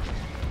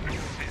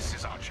 This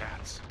is our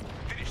chance.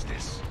 Finish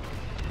this.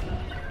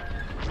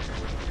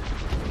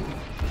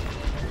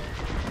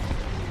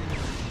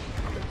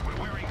 We're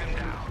wearing them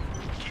down.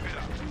 Keep it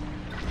up.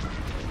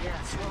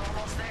 Yes, we're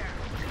almost there.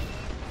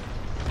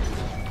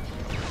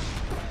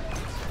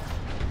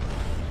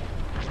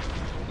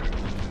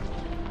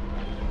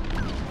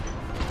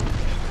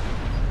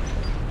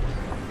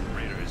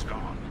 Raider is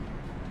gone.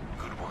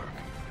 Good work.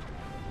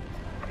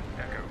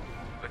 Echo,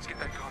 let's get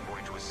that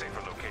convoy to a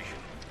safer location.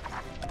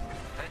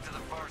 Head to the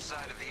far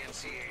side of the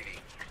NC-80.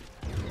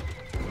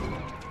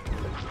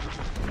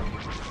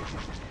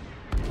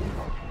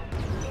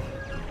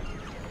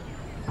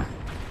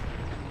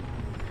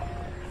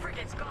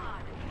 Frigate's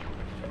gone.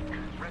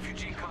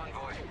 Refugee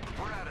convoy,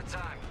 we're out of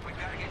time. We've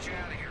got to get you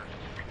out of here.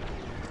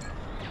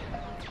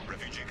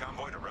 Refugee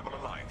convoy to Rebel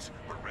Alliance.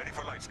 We're ready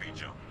for lightspeed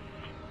jump.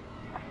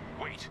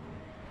 Wait.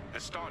 The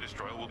Star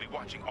Destroyer will be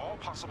watching all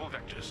possible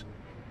vectors.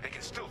 They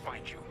can still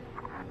find you.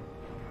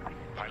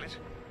 Pilot,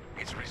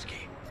 it's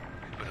risky.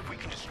 But if we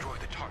can destroy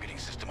the targeting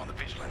system on the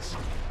Vigilance,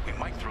 we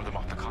might throw them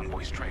off the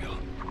convoy's trail.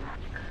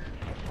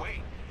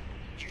 Wait,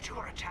 you two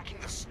are attacking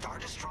the Star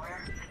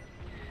Destroyer?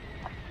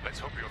 Let's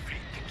hope your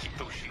fleet can keep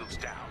those shields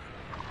down.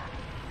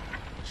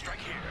 Strike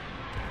here.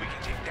 We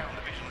can take down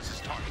the Vigilance's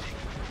targeting.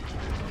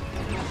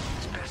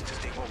 It's best to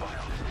stay mobile.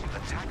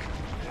 Attack,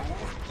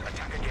 move,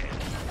 attack again.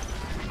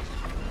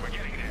 We're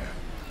getting there.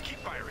 Keep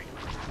firing.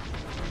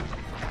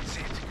 That's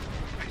it.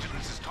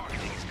 Vigilance's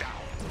targeting is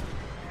down.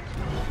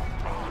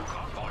 All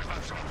convoy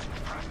vessels,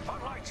 prep for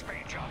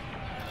lightspeed jump.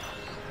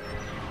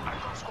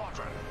 Echo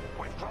Squadron,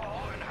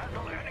 withdraw and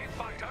handle any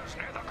fighters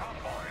near the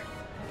convoy.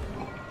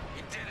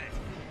 You did it.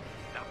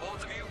 Now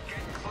both of you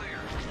get clear.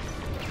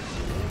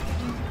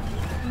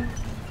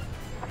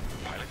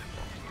 Pilot,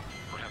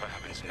 whatever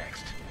happens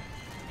next,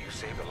 you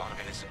saved a lot of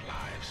innocent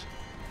lives.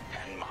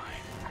 And mine.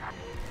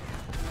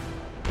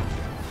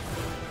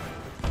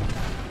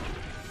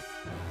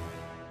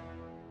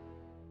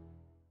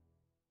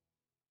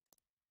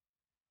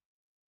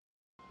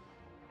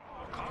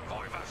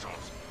 Convoy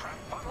vessels, prep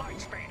for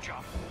lightspeed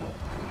jump.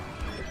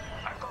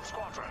 Echo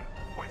Squadron,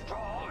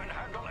 withdraw and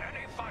handle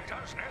any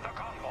fighters near the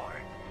convoy.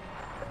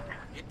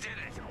 You did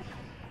it.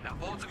 Now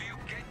both of you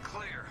get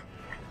clear.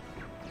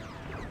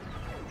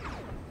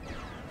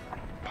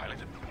 Pilot,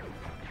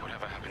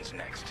 whatever happens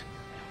next,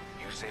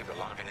 saved a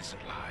lot of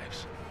innocent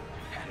lives.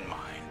 And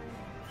mine.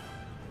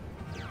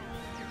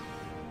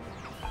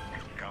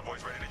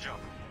 Convoy's ready to jump.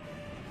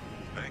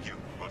 Thank you.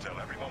 We'll tell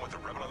everyone what the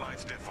Rebel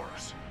Alliance did for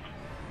us.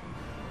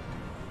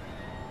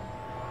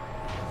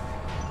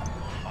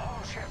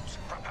 All ships,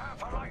 prepare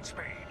for light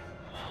speed.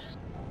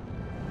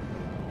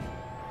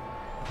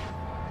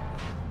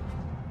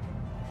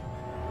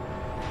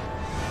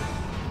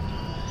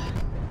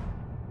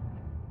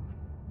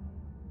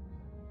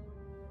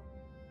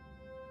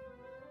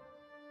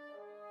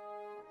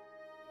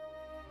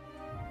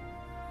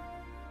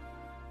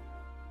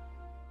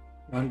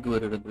 நான்கு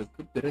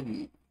வருடங்களுக்கு பிறகு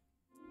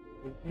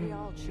We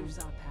all choose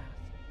our path.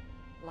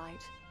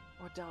 Light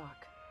or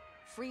dark.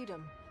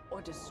 Freedom or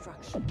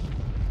destruction.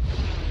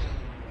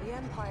 The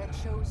Empire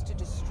chose to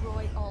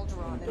destroy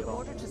Alderaan in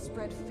order to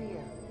spread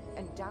fear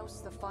and douse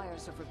the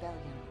fires of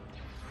rebellion.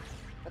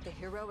 But the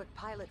heroic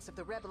pilots of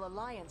the Rebel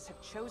Alliance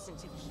have chosen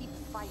to keep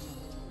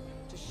fighting,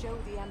 to show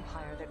the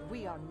Empire that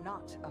we are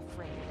not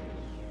afraid.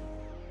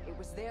 It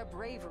was their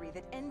bravery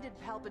that ended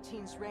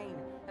Palpatine's reign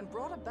and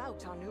brought about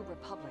our new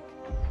republic.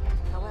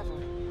 However,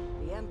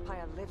 the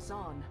Empire lives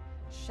on,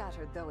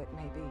 shattered though it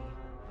may be.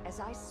 As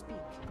I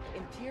speak,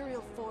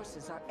 Imperial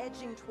forces are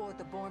edging toward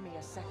the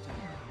Bormia sector,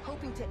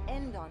 hoping to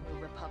end our new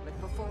republic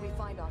before we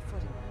find our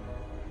footing.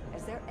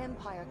 As their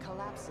empire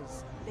collapses,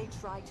 they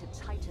try to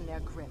tighten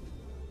their grip.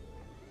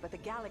 But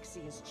the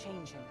galaxy is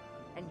changing,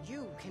 and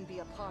you can be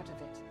a part of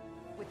it.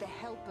 With the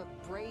help of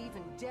brave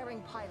and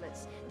daring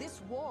pilots, this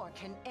war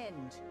can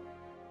end.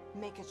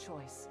 Make a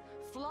choice.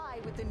 Fly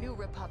with the new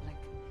republic.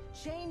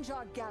 Change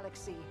our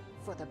galaxy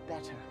for the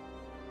better.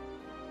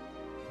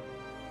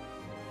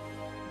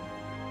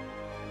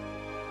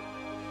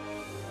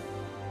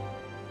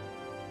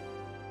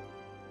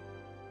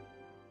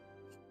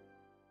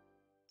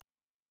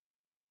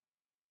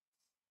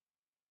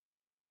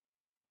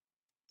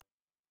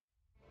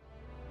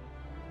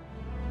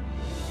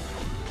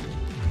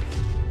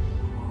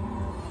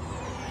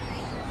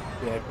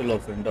 Battle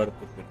of Endor.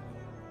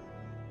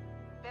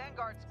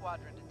 Vanguard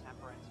Squadron to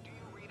Temperance. Do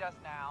you read us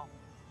now?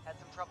 Had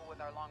some trouble with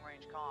our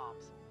long-range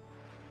comms.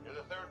 You're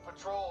the 3rd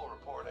patrol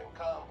reporting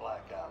comm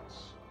blackouts.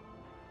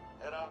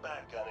 Head on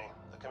back, Gunny.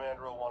 The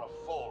commander will want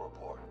a full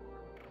report.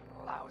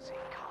 Lousy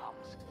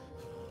comms.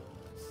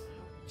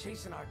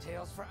 Chasing our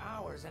tails for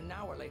hours, and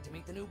now we're late to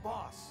meet the new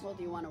boss. Well,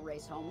 do you want to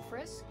race home,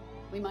 Frisk?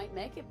 We might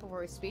make it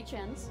before his speech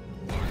ends.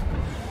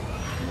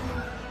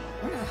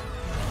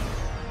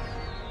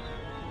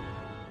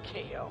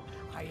 Keo,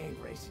 I ain't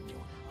racing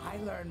you. I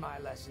learned my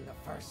lesson the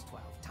first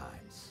 12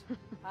 times.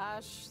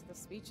 Hush, the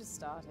speech is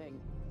starting.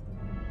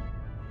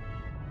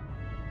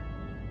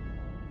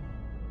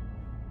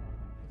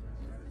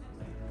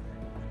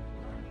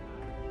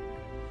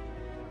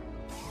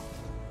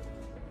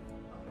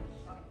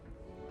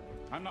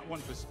 I'm not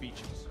one for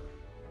speeches.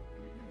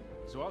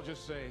 So I'll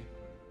just say,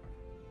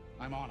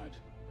 I'm honored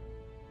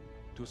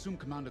to assume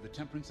command of the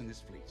Temperance in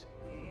this fleet.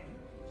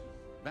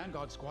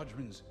 Vanguard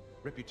Squadron's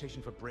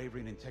reputation for bravery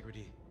and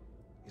integrity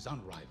is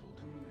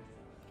unrivaled,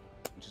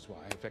 which is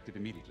why, effective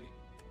immediately,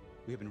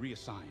 we have been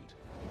reassigned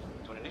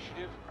to an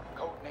initiative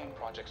codenamed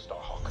Project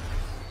Starhawk.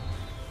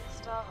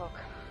 Starhawk.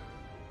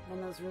 Then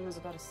those rumors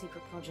about a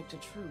secret project are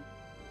true.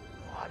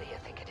 What do you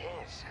think it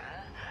is,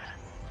 huh?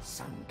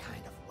 Some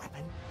kind of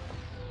weapon?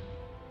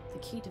 The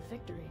key to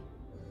victory.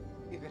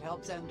 If it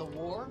helps end the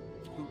war,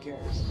 who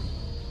cares?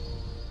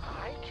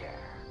 I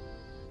care.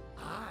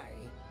 I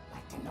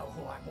like to know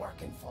who I'm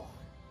working for.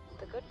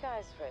 The good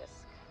guys,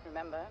 Frisk.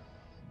 Remember?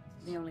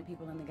 The only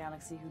people in the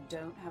galaxy who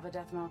don't have a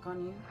death mark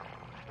on you?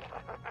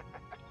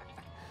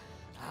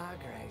 Ah,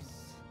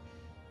 Grace.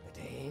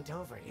 The day ain't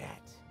over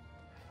yet.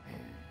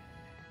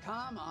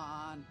 Come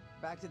on.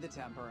 Back to the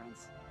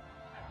Temperance.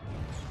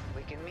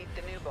 We can meet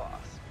the new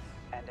boss.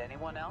 And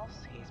anyone else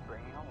he's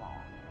bringing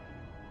along.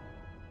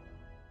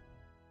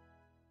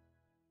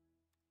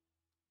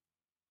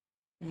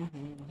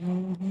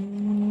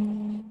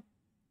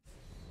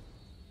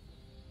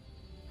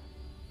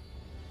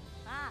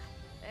 Ah,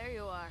 there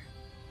you are.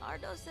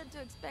 Ardo said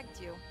to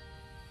expect you.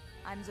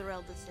 I'm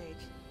Zerelda Sage,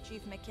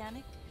 Chief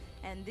Mechanic,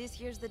 and this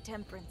here's the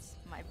Temperance,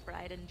 my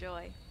pride and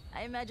joy.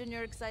 I imagine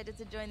you're excited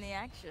to join the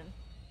action.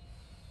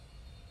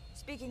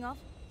 Speaking of,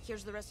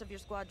 here's the rest of your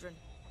squadron.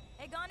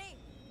 Hey, Gani,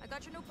 I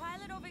got your new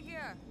pilot over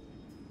here.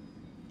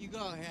 You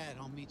go ahead,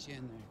 I'll meet you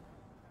in there.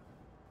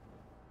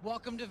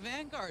 Welcome to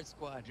Vanguard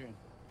Squadron.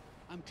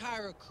 I'm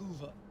Kyra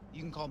Kuva.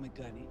 You can call me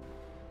Gunny.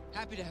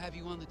 Happy to have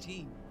you on the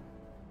team.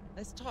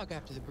 Let's talk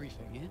after the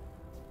briefing, yeah?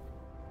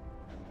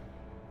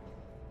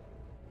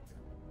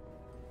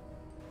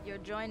 You're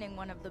joining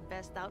one of the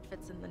best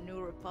outfits in the New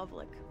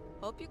Republic.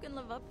 Hope you can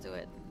live up to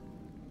it.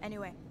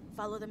 Anyway,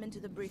 follow them into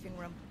the briefing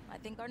room. I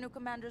think our new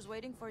commander's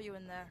waiting for you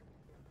in there.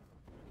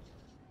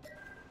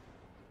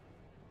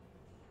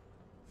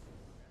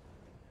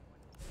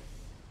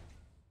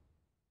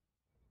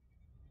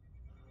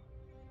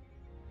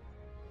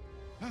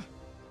 Ah,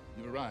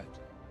 you've arrived.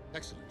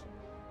 Excellent.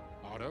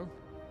 Otto,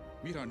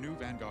 meet our new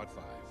Vanguard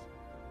 5.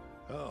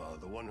 Oh,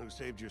 the one who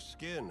saved your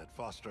skin at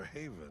Foster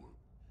Haven.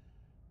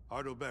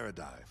 Ardo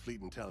Baradai,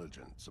 Fleet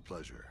Intelligence, a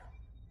pleasure.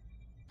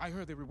 I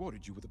heard they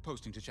rewarded you with a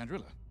posting to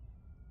Chandrila.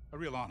 A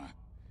real honor.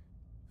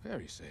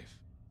 Very safe.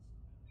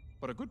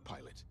 But a good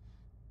pilot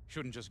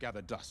shouldn't just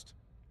gather dust.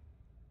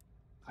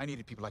 I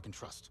needed people I can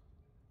trust.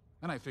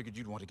 And I figured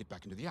you'd want to get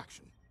back into the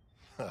action.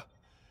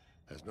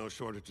 There's no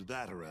shortage of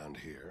that around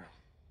here.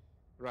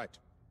 Right.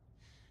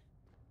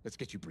 Let's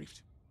get you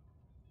briefed.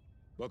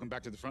 Welcome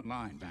back to the front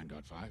line,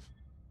 Vanguard 5.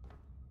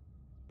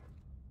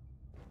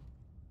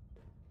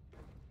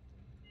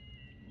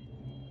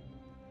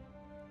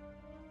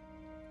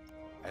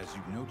 As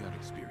you've no doubt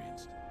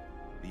experienced,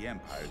 the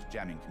Empire's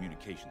jamming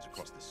communications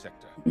across the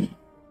sector.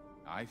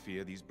 I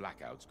fear these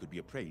blackouts could be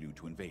a prelude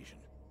to invasion.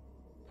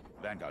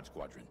 Vanguard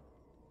Squadron,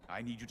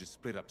 I need you to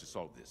split up to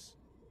solve this.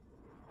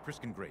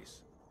 Frisk and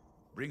Grace,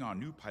 bring our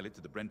new pilot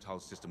to the Brental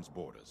system's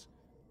borders.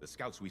 The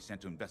scouts we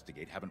sent to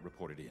investigate haven't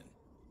reported in.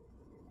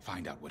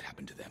 Find out what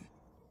happened to them.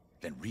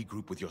 Then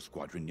regroup with your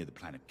squadron near the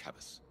planet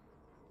Cavus.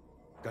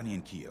 Gunny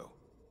and Keo,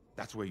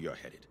 that's where you're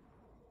headed.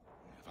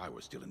 If I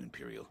were still an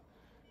Imperial,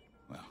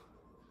 well,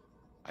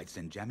 I'd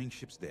send jamming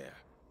ships there.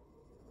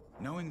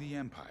 Knowing the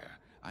Empire,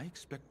 I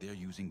expect they're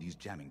using these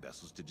jamming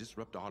vessels to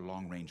disrupt our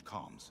long-range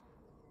comms.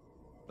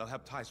 They'll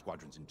have TIE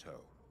squadrons in tow.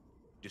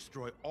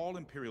 Destroy all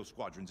Imperial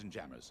squadrons and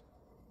jammers.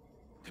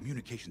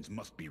 Communications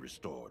must be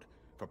restored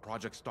for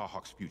Project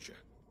Starhawk's future.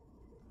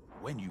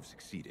 When you've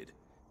succeeded,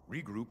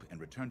 regroup and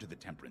return to the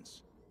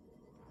Temperance.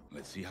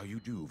 Let's see how you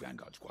do,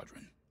 Vanguard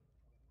Squadron.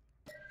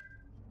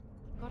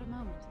 Got a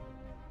moment?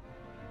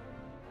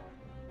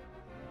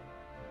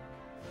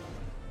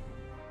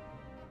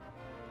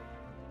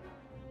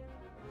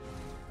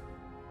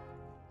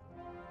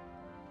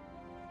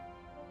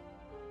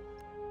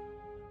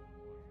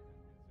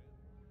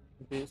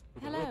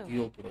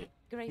 Hello.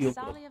 Grace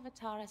Salia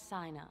Vatara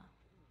Sina.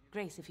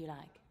 Grace, if you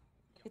like.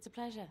 It's a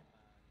pleasure.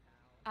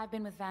 I've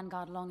been with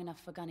Vanguard long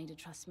enough for Gunny to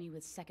trust me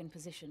with second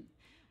position.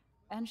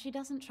 And she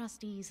doesn't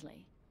trust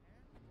easily.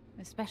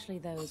 Especially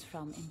those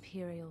from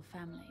Imperial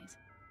families.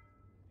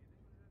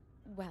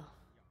 Well,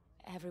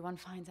 everyone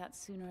finds out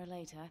sooner or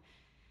later.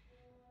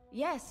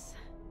 Yes,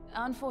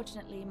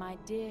 unfortunately, my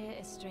dear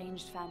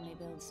estranged family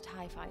builds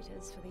TIE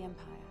fighters for the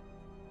Empire.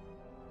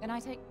 And I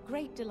take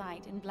great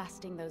delight in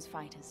blasting those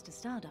fighters to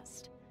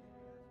stardust.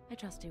 I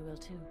trust you will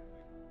too.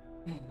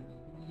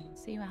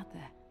 See you out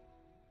there.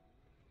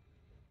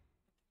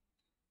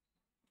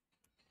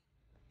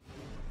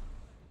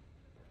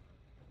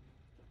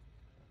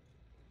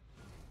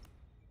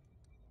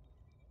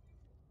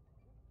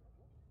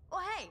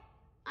 Oh hey,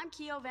 I'm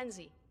Keo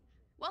Venzi.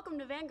 Welcome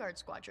to Vanguard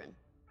Squadron.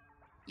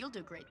 You'll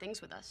do great things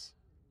with us.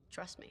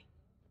 Trust me.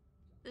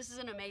 This is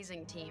an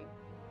amazing team.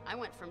 I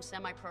went from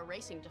semi-pro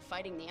racing to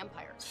fighting the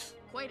Empire.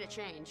 Quite a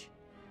change.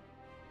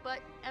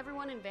 But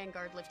everyone in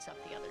Vanguard lifts up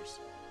the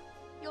others.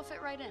 You'll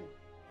fit right in.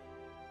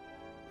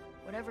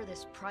 Whatever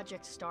this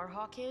Project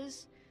Starhawk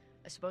is,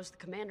 I suppose the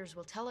commanders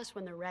will tell us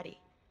when they're ready.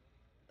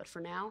 But for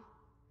now,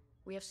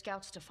 we have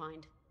scouts to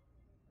find.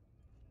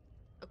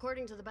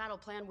 According to the battle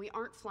plan, we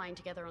aren't flying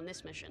together on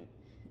this mission.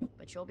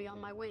 But you'll be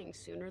on my wing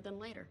sooner than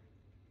later.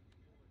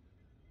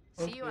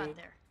 See you out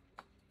there.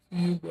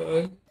 See you,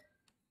 bye.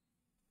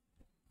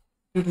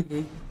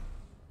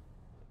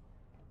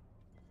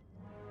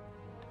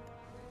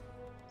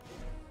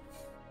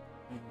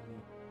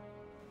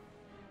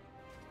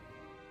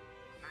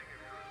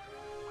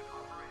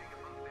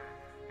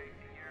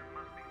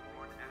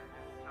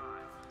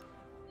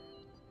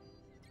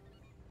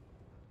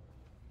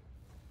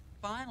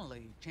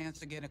 Finally, chance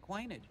to get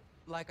acquainted.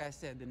 Like I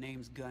said, the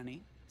name's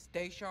Gunny.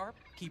 Stay sharp,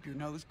 keep your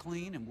nose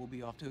clean, and we'll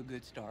be off to a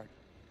good start.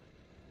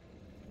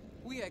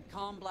 We had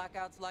comm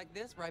blackouts like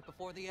this right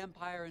before the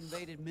Empire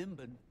invaded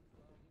Mimban.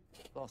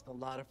 Lost a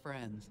lot of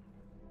friends.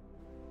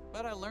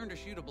 But I learned to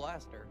shoot a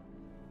blaster.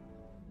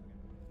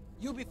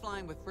 You'll be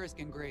flying with Frisk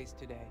and Grace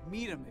today.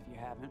 Meet them if you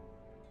haven't.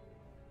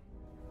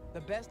 The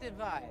best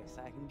advice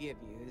I can give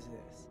you is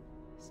this.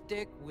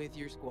 Stick with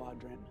your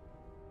squadron.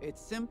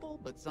 It's simple,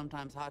 but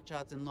sometimes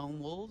hotshots and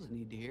lone wolves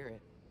need to hear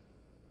it.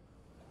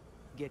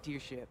 Get to your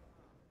ship.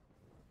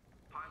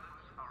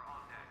 Pilots are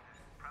on deck.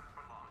 Prep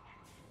for launch.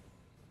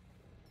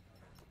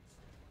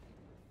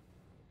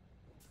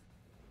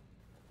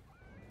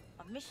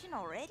 A mission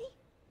already?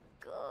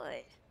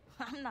 Good.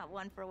 I'm not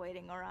one for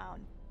waiting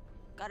around.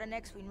 Got an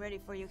X-Wing ready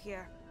for you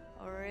here.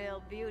 A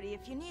real beauty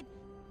if you need...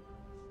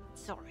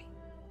 Sorry.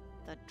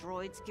 The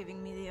droid's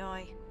giving me the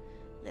eye.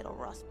 Little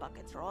rust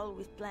buckets are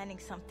always planning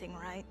something,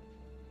 right?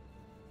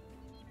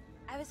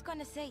 I was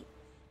gonna say,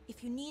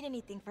 if you need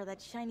anything for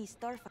that shiny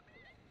starfighter,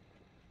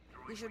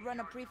 you should run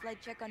a pre-flight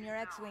check on your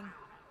X-Wing.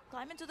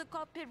 Climb into the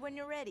cockpit when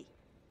you're ready.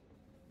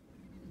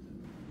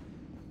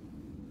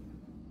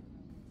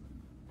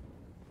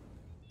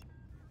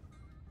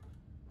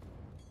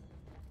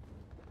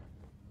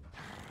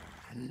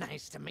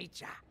 Nice to meet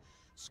ya.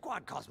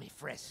 Squad calls me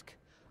Frisk.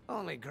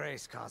 Only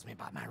Grace calls me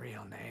by my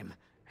real name,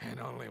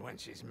 and only when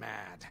she's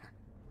mad.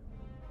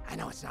 I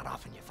know it's not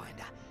often you find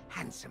a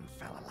handsome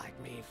fella like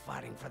me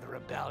fighting for the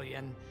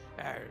Rebellion,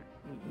 or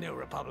New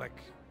Republic,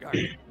 or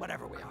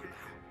whatever we are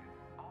now.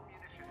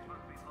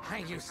 I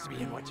used to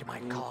be in what you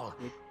might call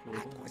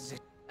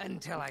acquisition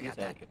until I got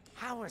that.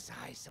 How was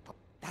I supposed?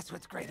 That's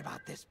what's great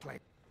about this place.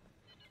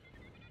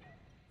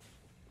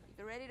 If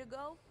you're ready to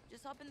go,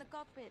 just hop in the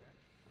cockpit.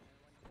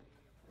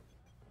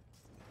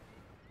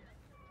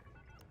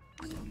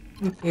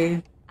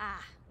 Okay.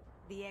 Ah,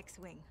 the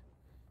X-Wing.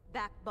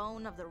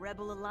 Backbone of the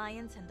Rebel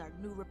Alliance and our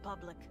new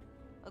republic.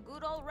 A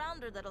good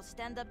all-rounder that'll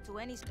stand up to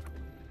any...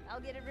 I'll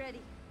get it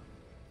ready.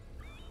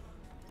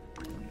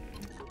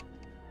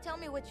 Tell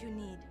me what you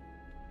need.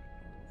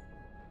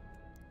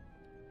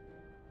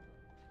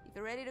 If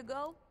you're ready to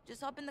go,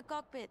 just hop in the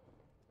cockpit.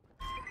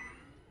 Mag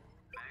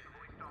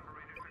hoist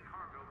operators to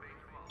cargo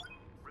base wall.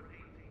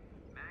 Repeat.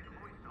 Mag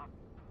hoist op...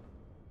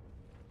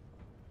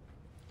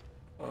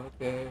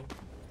 Okay.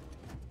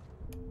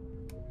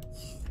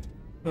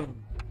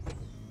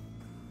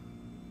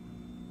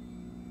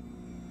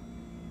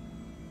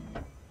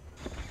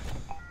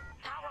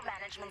 Power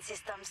management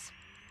systems.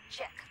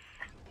 Check.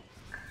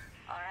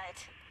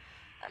 Alright.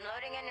 I'm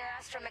loading in your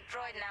astromech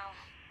droid now.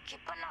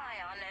 Keep an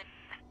eye on it.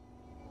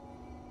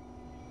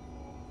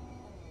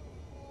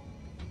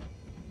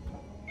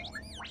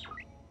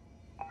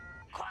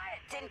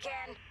 Quiet, Tin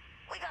Can.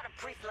 We got a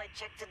pre-flight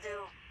check to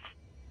do.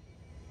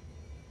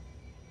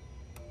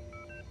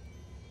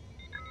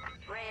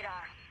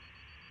 Radar.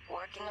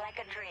 Working like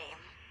a dream.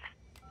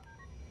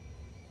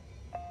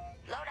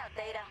 Loadout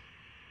data.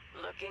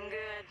 Looking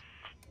good.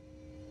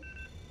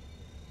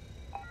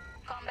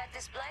 Combat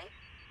display?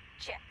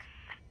 Check.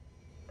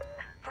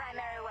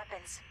 Primary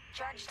weapons.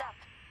 Charged up.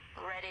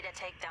 Ready to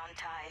take down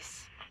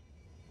TIEs.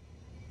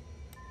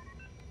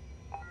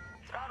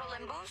 Throttle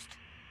and boost?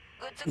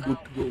 Good to go.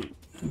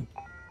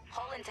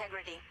 Hull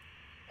integrity.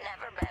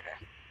 Never better.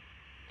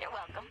 You're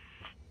welcome.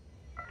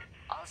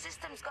 All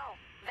systems go.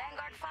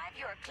 Vanguard 5,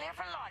 you are clear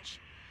for launch.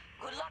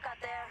 Good luck out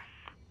there.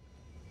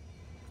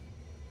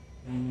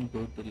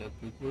 Good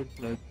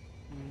luck.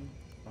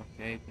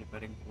 Okay,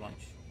 preparing to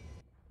launch.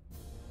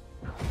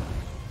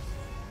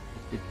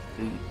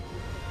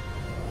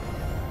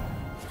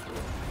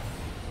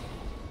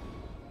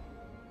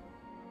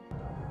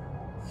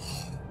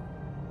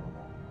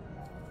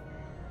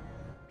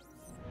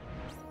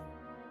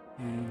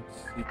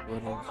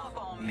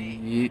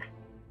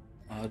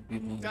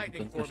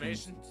 Tightening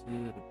formation.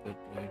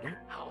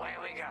 Away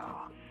we go.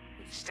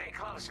 Stay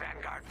close,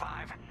 Vanguard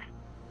 5.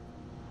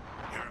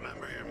 You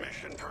remember your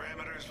mission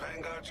parameters,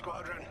 Vanguard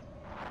Squadron?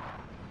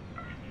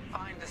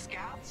 Find the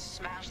scouts,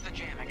 smash the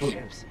jamming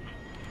ships.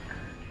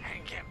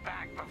 And get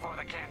back before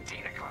the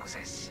cantina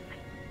closes.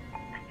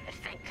 I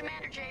think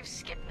Commander Javes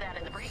skipped that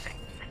in the briefing.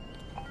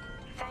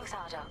 Thanks,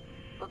 Otto.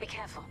 We'll be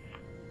careful.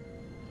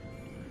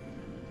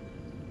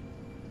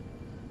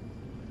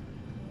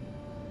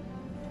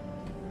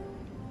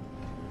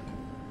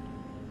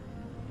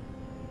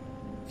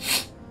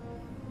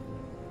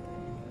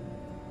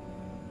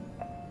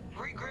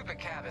 Regroup at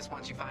Cavus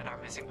once you find our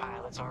missing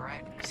pilots,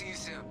 alright? See you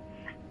soon.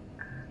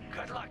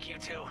 Good luck, you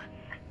two.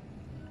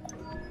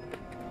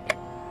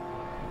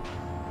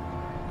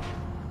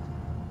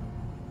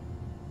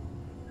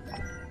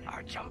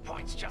 Our jump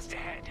point's just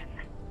ahead.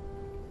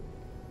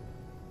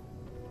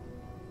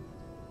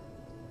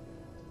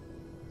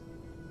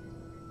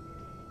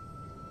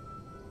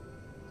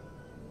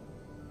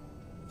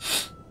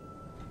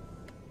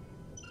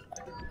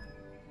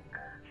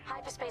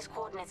 Hyperspace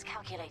coordinates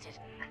calculated.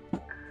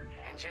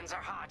 Engines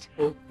are hot.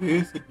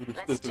 Okay,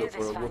 Let's do this,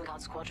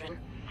 Vanguard Squadron.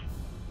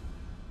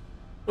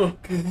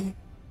 Okay.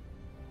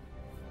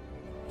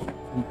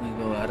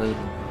 Go out of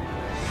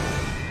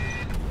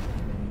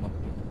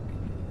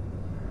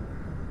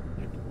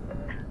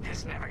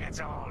This never gets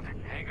old,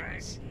 hey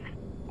Grace?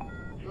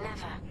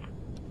 Never.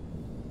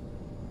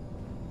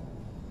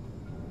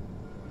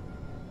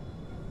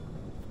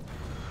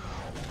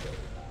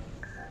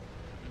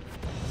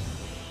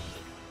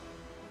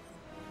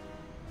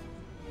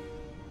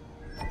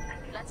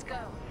 Let's go.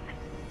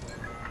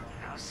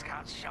 No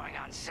scouts showing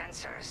on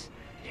sensors.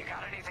 You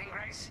got anything,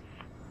 Grace?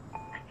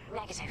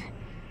 Negative.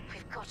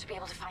 We've got to be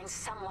able to find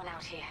someone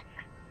out here.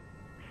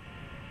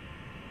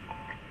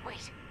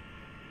 Wait.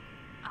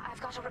 I've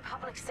got a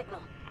Republic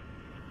signal.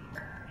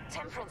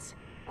 Temperance.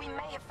 We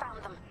may have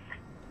found them.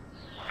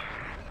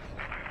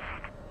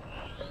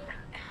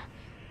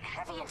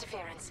 Heavy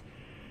interference.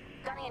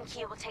 Gunny and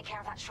Keel will take care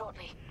of that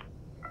shortly.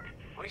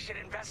 We should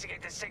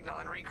investigate the signal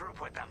and regroup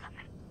with them.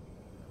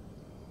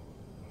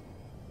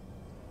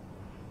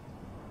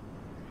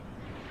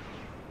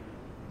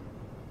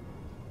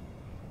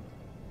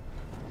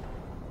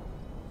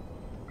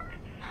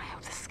 I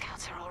hope the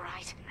scouts are all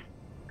right.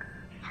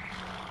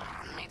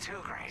 Me too,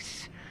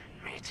 Grace.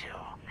 Me too.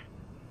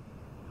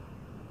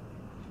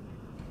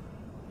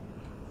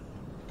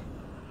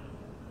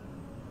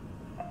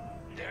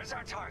 There's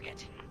our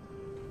target.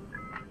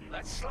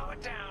 Let's slow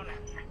it down.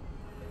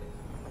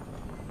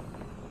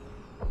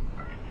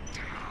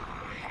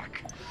 Oh,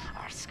 heck.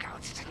 Our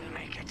scouts didn't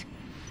make it.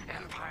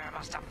 Empire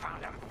must have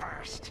found them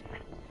first.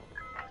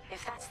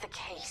 If that's the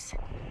case,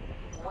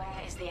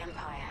 where is the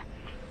Empire?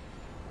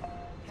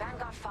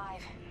 Vanguard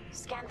 5,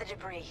 scan the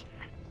debris.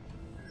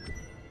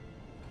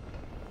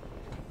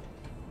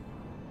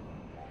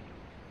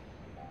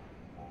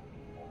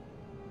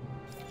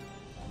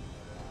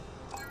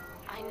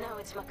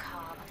 It's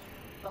macabre,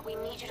 but we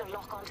need you to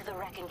lock onto the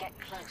wreck and get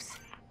close.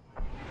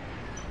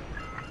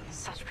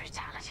 Such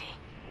brutality.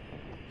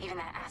 Even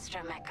that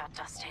astromech got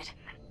dusted.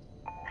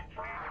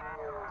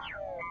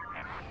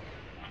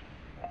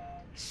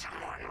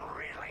 Someone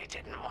really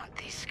didn't want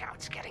these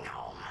scouts getting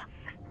home.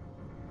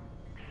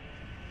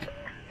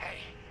 Hey,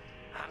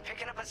 I'm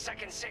picking up a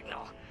second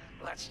signal.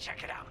 Let's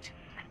check it out.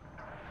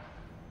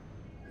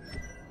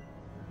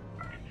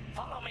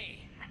 Follow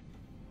me.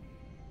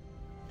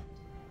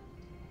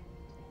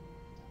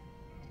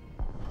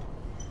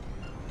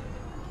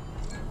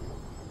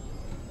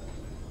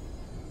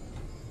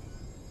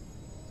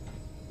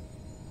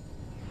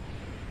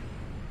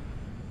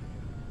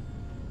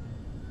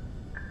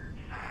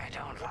 I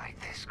don't like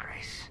this,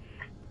 Grace.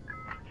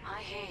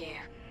 I hear you.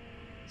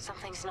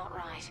 Something's not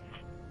right.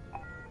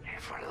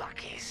 If we're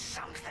lucky,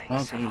 something Oh,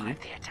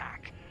 survived the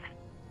attack.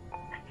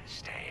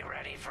 Stay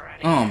ready for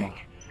anything.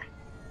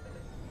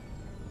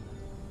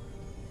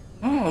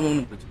 அது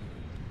ஒன்றும் பிரச்சனை.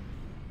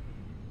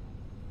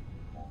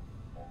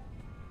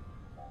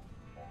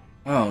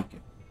 Okay.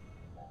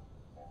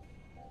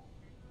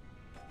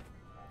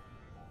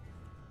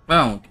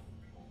 Okay.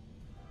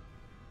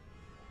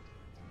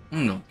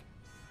 Okay.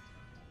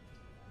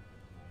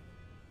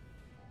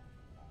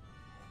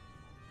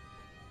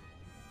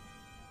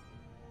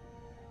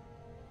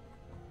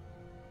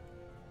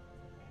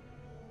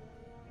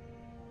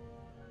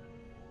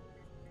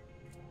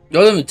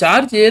 Gautham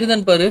charge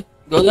ஏறுதான்னு பாரு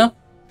கௌதம்.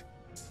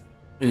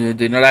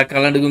 இது என்னடா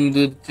கலண்டு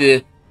குந்துச்சு.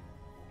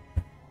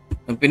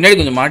 பின்னாடி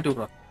கொஞ்சம் மாட்டி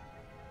விட்றா.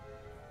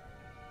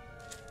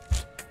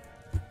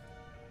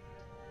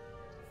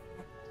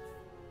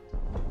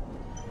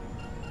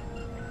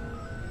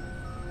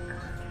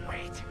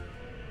 Wait,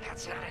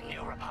 that's not a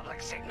New Republic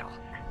signal.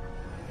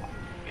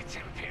 It's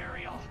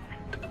Imperial.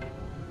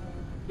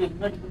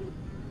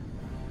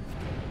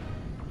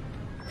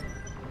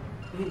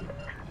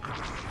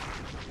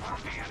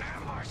 We're being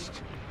ambushed.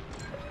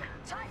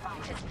 TIE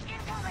fighters,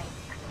 incoming!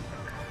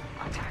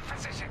 Attack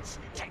positions.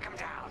 Take them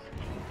down.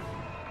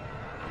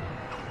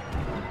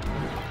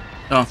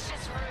 Oh. It's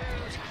just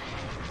rude.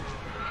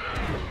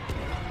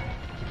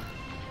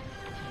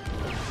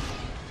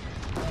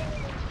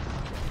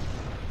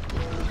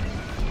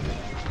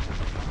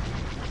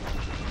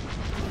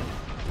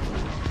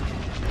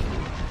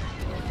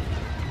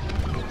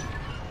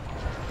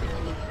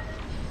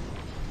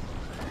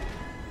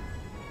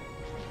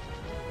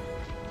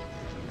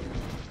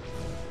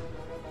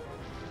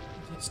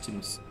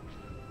 Systems.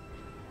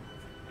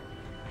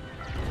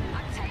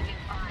 I'm taking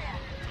fire.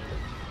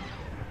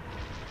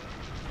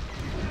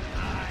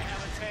 I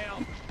have a tail.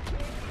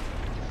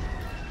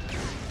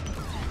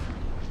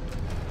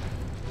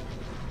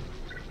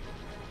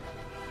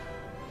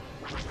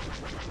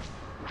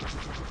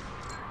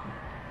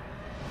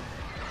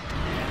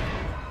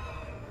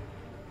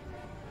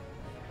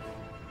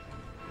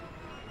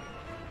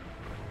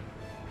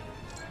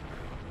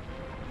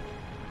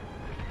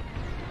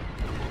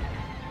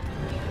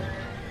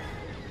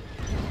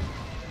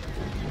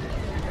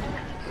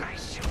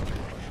 Nice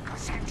shooting.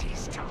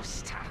 Cosente's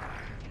toast.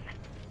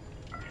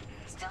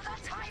 Still got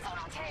ties on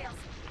our tails.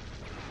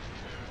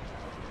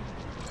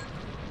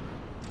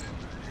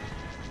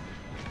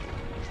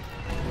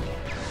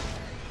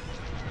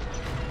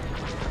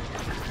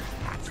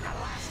 That's the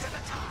last of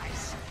the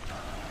ties.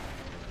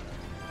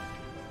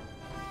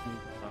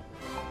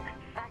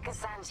 That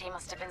Gazanti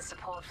must have been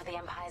support for the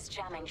Empire's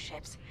jamming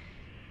ships.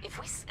 If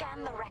we scan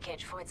the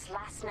wreckage for its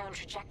last known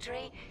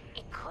trajectory,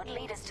 it could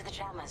lead us to the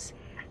jammers.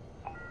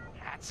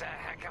 That's a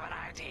heck of an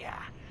idea.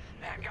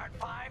 Vanguard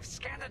 5,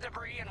 scan the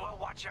debris and we'll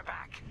watch your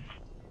back.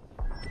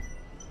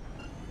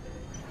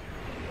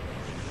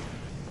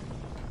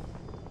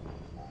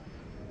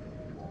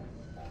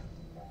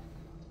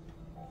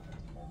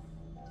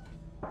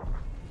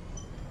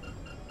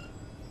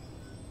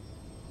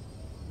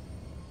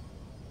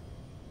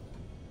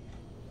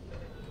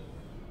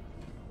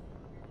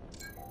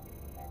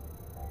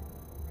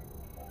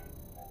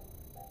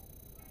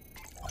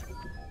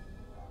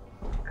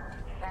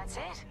 That's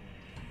it.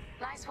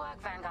 Nice work,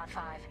 Vanguard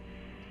 5.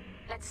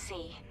 Let's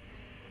see.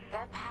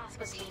 Their path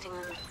was leading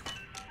them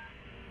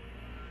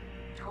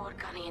toward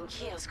Gunny and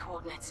Keo's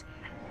coordinates.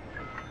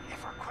 If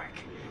we're quick,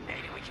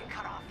 maybe we can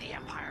cut off the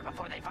Empire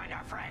before they find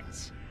our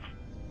friends.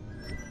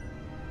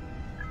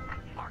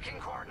 Marking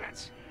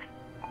coordinates.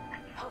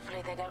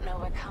 Hopefully they don't know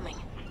we're coming.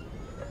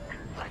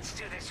 Let's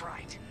do this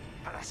right.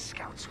 For the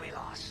scouts we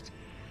lost.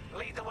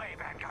 Lead the way,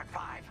 Vanguard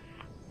 5.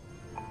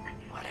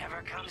 Whatever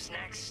comes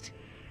next,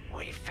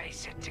 we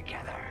face it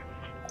together.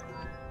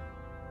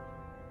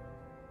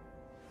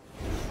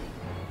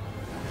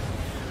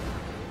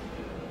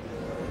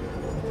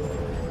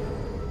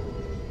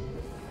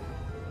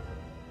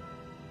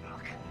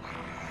 Look.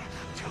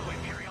 2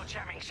 Imperial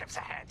jamming ships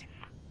ahead.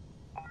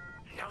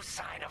 No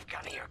sign of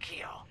Gunny or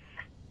Keo.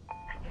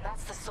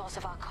 That's the source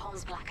of our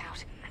comms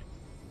blackout.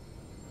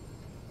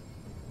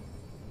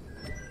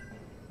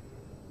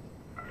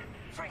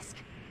 Frisk,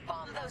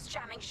 bomb those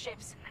jamming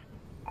ships.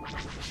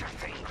 Sure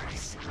thing,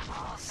 Grace.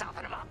 I'll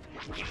soften him up.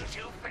 You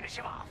two finish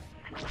him off.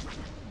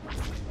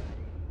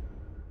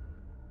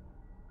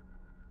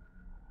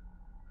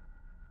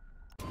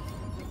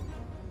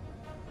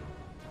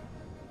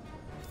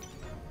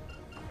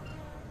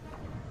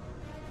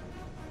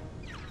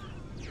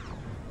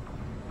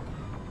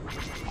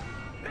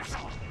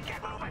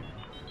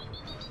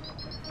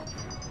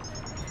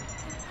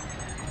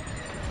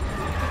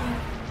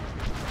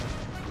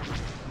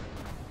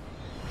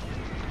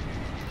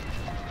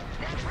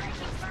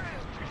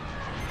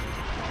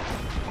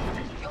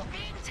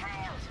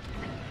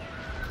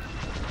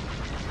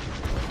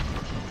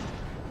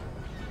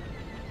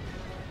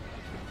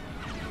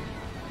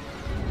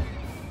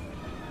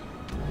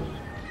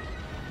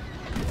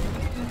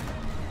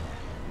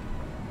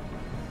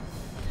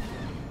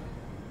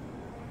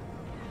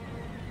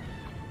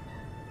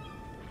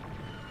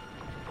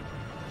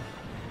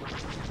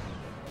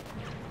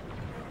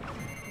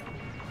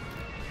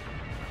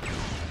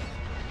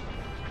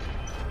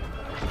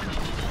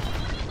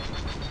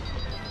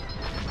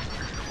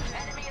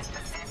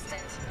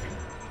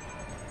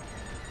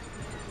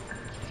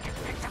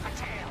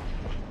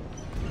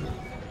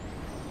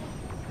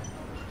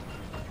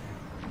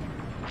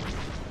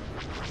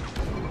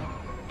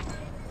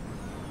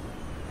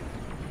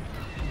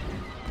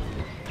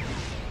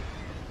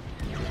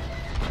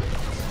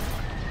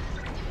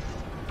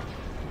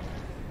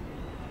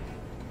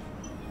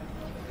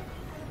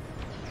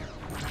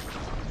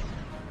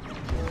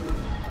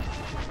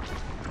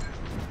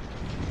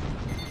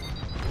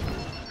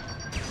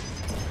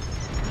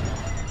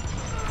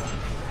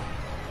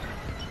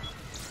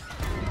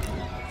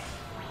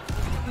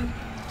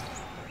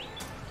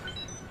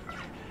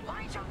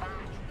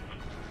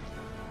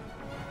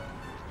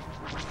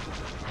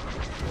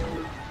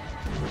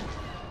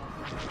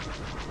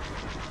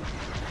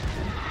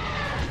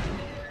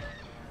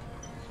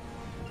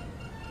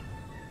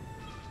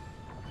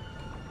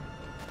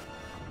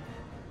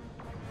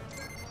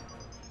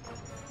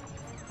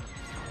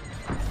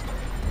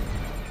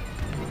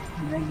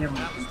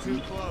 That was too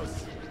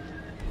close.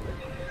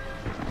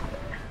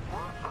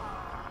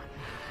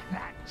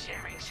 That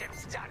jamming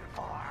ship's done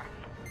for.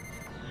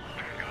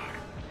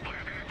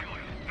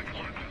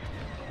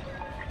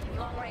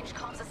 Long-range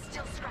comms are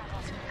still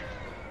scrambled.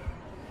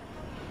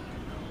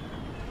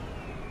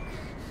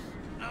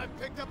 I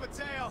picked up a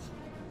tail.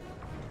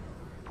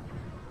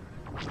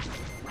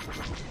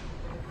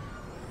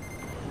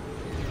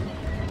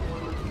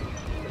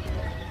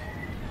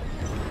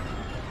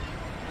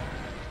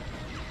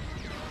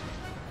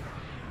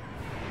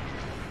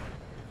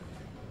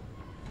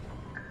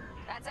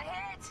 That's a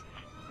hit!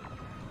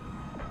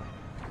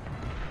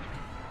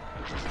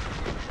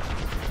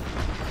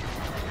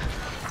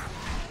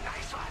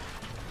 Nice one.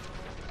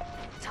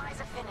 Ties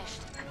are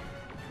finished.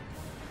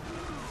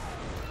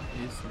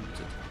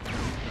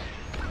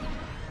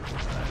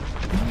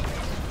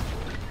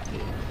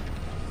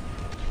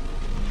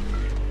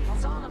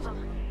 That's all of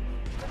them.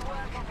 Good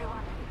work,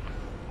 everyone.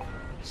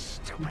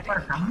 Stupid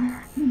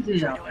Empire.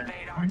 Try to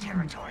invade our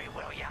territory,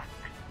 will ya?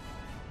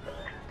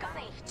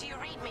 Gunny, do you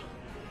read me?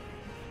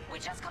 We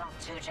just got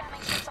off 2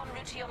 jamming ships en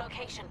route to your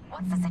location.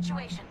 What's the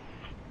situation?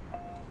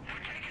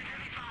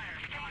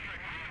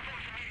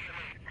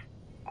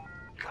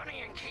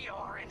 Gunny and Keo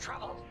are in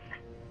trouble.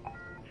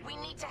 We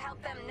need to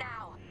help them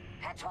now.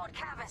 Head toward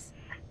Cavus.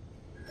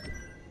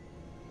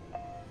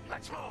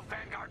 Let's move,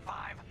 Vanguard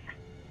 5.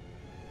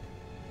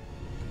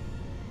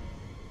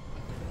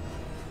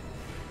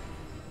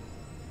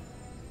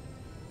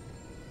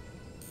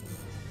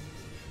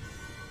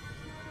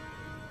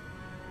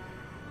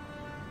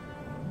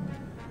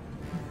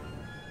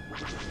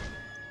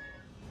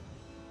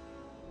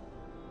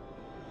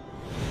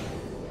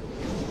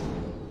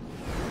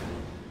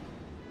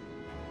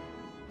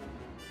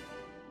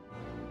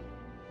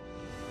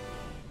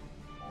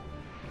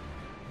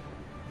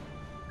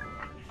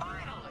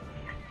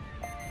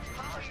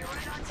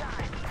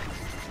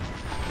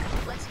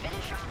 Let's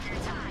finish off their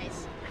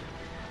ties.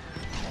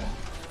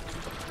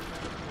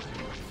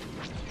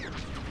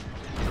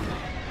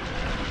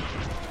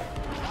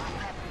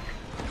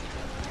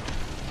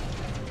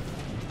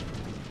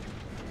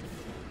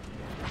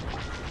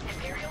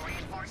 Imperial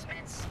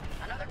reinforcements.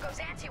 Another goes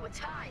anti with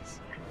ties.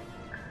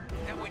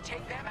 Then we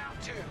take them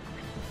out too.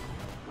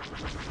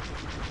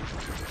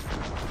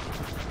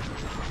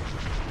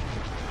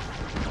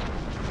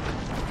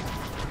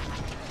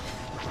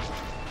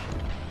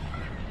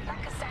 That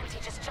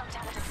Cassanti just jumped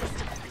out of the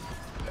system.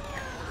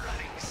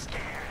 Running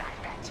scared,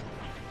 I bet.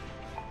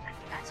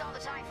 That's all the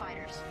TIE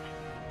fighters.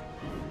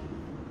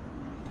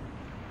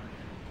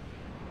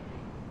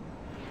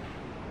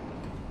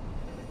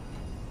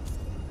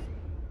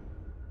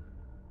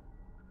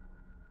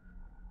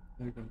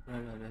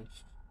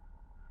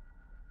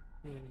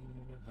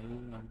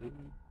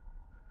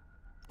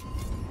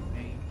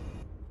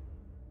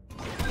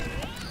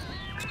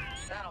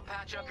 That'll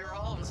patch up your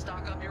hull and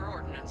stock up your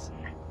ordnance.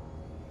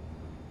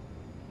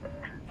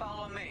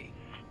 Follow me.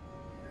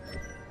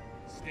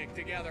 Stick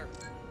together.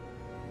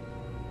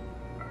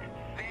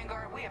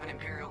 Vanguard, we have an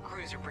Imperial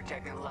cruiser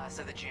protecting the last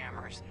of the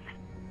jammers.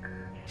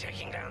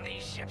 Taking down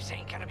these ships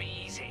ain't gonna be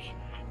easy.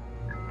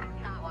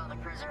 Not while the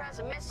cruiser has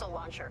a missile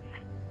launcher.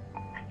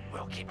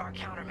 We'll keep our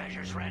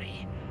countermeasures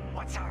ready.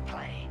 What's our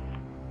play?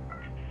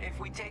 If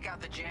we take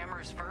out the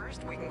jammers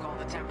first, we can call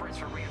the Temperance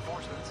for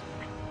reinforcements.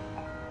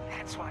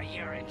 That's why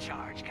you're in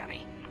charge,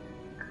 Gunny.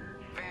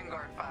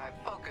 Vanguard 5,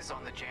 focus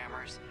on the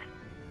jammers.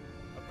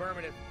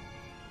 Affirmative.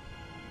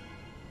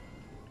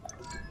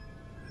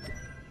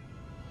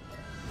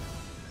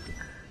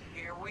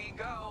 Here we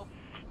go.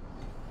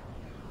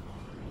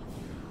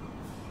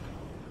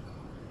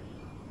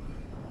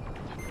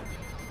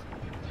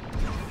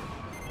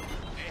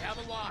 They have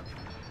a lock.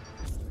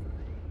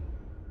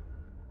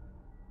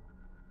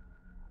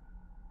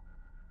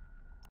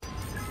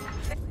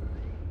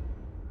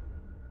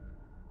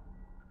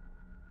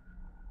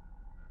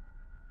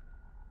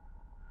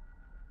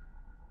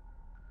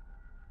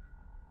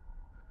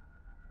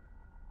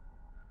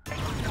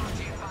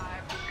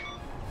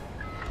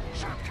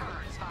 Sharp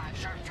turns, 5,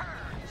 sharp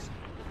turns.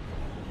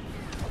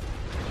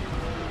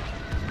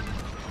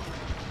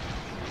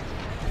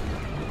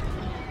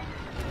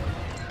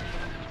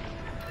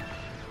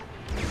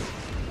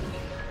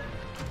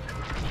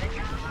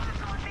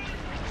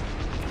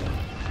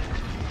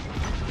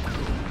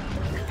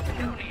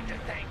 No need to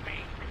thank me.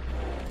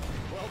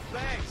 Well,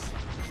 thanks.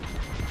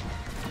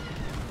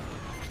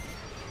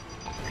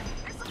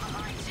 Missile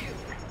behind you.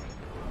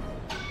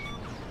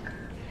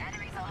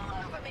 Enemies all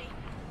over me.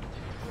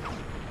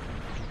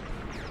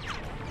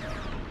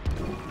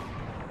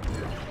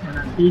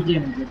 DJ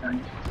nagkita.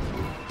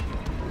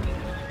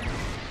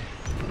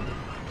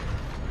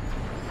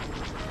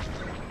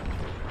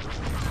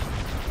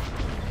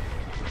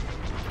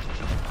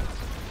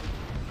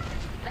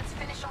 Let's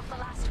finish off the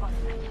last one.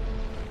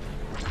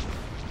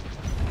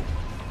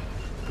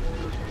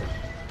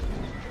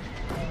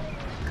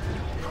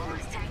 Core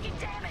is taking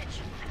damage.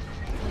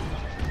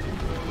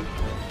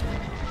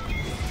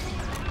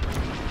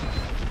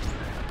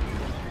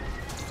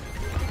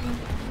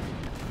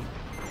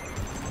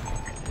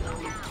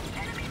 Look out!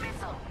 Enemy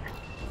missile!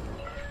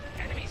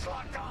 Enemies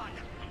locked on.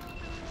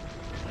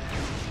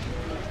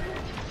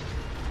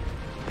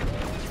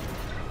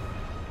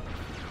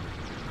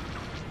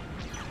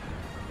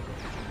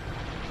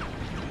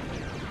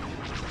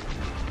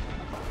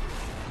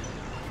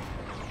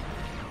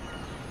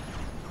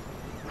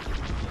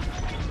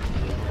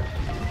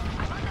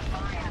 I'm under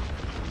fire.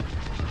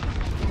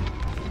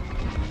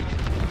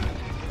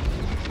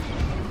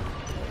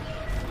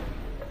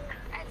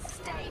 And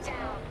stay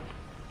down.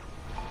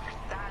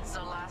 That's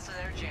the last of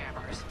their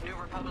jammers. New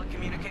Republic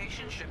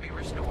communication should be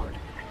restored.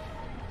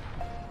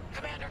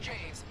 Commander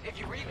James, if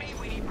you read me,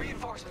 we need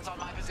reinforcements on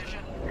my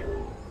position.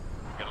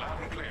 You're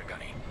loud and clear,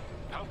 Gunny.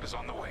 Help is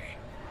on the way.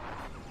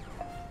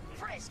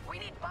 Frisk, we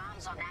need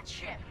bombs on that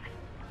ship.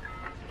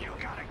 You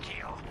got a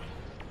kill.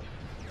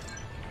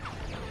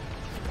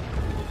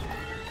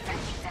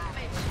 Taking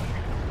damage.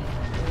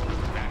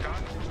 Back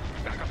on.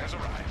 Backup has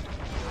arrived.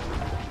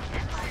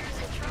 Empire's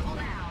in trouble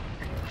now.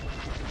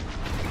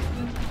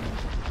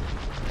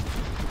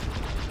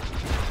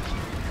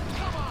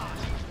 Come on.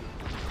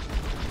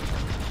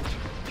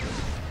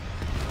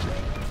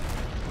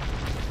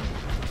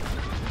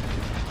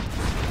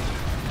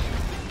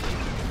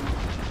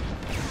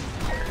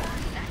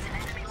 That's an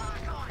enemy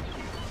lock on.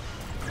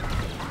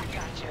 I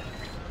got you.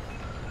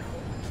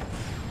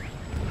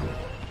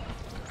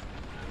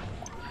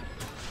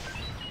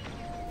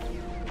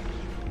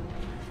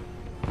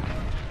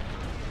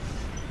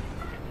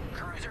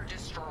 Cruiser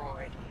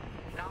destroyed.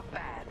 Not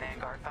bad,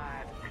 Vanguard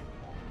 5.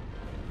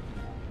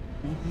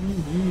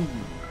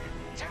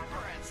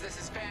 Temperance, this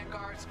is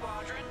Vanguard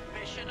Squadron.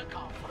 Mission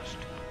accomplished.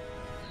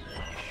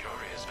 It sure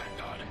is,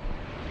 Vanguard.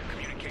 Your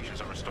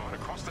communications are restored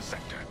across the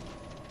sector.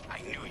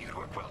 I knew you'd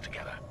work well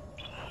together.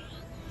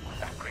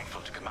 I'm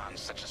grateful to command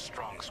such a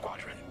strong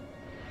squadron.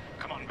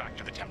 Come on back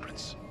to the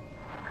Temperance.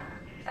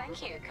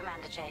 Thank you,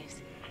 Commander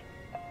Javes.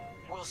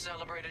 We'll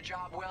celebrate a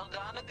job well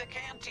done at the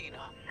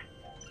cantina.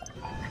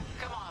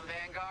 Come on,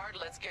 Vanguard,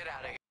 let's get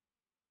out of here.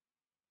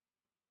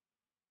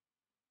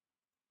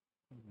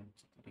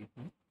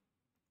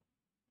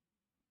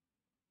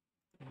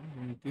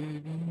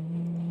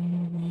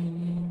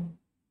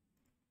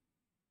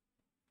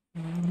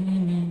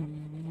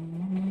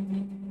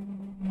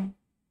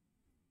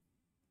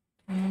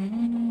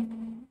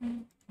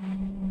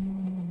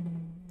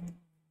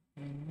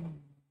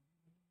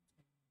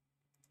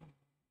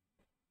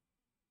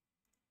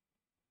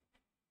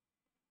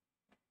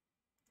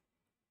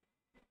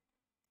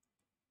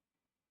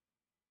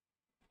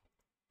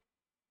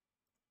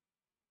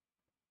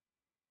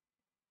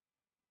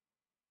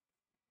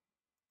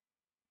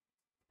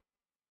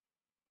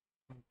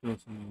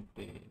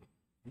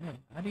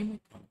 யாரையுமே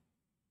காணோம்.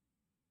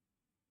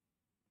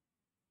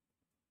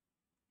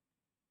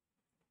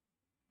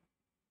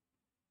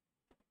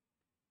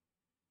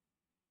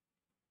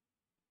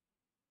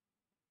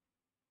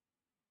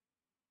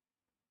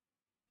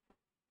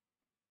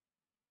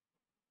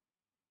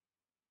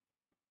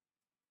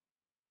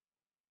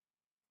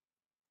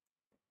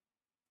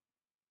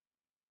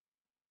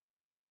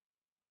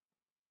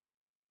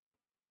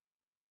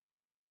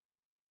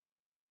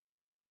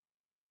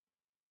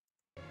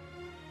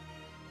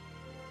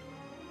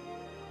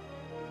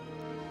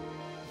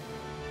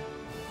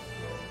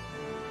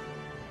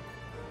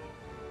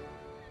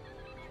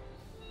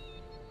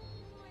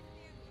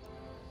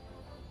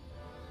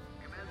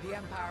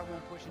 Empire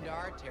won't push into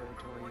our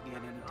territory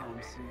again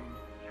anytime soon.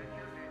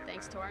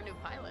 Thanks to our new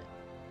pilot.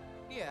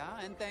 Yeah,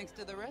 and thanks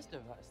to the rest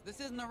of us. This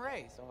isn't a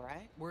race, all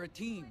right? We're a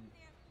team.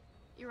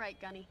 You're right,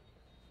 Gunny.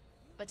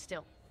 But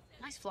still,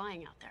 nice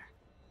flying out there.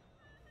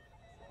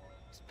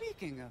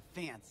 Speaking of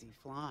fancy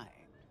flying,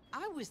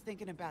 I was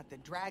thinking about the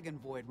Dragon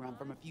Void run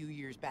from a few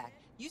years back.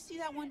 You see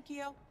that one,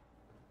 Keo?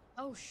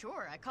 Oh,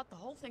 sure. I caught the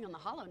whole thing on the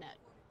HoloNet.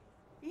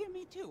 Yeah,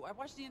 me too. I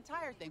watched the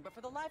entire thing, but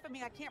for the life of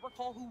me, I can't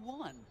recall who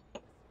won.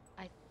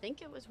 I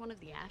think it was one of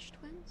the Ash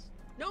twins?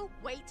 No,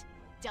 wait.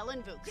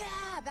 Dylan Vooks.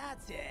 Yeah,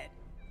 that's it.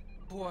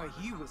 Boy,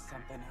 he was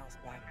something else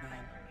back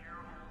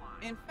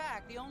then. In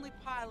fact, the only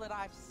pilot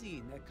I've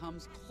seen that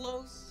comes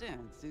close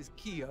since is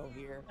Keo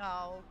here.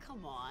 Oh,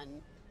 come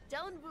on.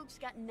 Dylan Vooks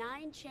got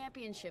 9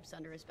 championships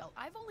under his belt.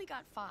 I've only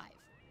got 5.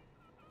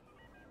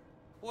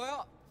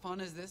 Well, fun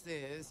as this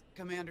is,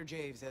 Commander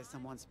Javes has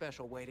someone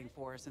special waiting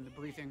for us in the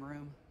briefing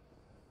room.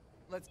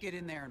 Let's get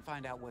in there and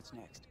find out what's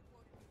next.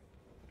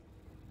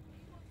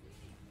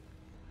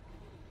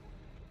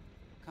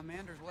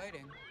 Commander's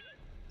waiting.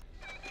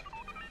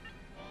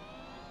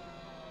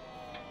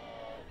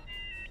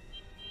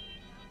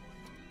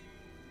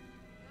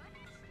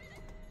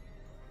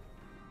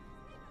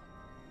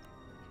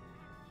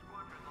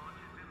 Squadron launch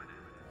is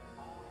imminent.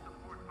 All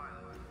support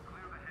pilots,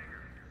 clear the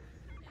hangar.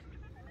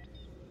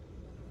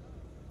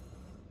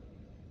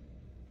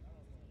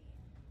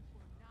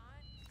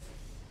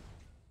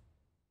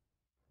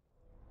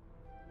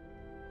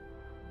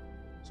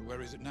 So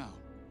where is it now?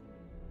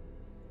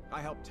 I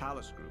helped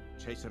Talus Group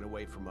chase it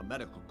away from a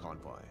medical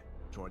convoy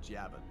towards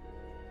Yavin.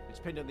 It's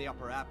pinned in the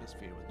upper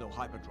atmosphere with no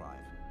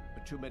hyperdrive,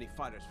 but too many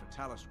fighters for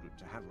Talus Group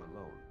to handle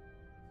alone.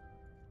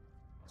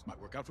 This might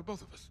work out for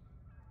both of us.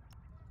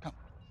 Come,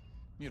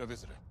 meet our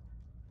visitor.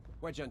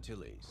 Wedge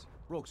Antilles,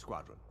 Rogue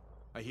Squadron.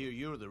 I hear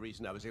you're the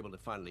reason I was able to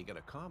finally get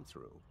a comm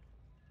through.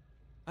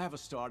 I have a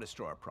Star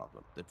Destroyer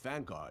problem that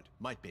Vanguard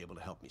might be able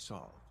to help me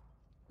solve.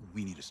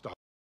 We need a Star.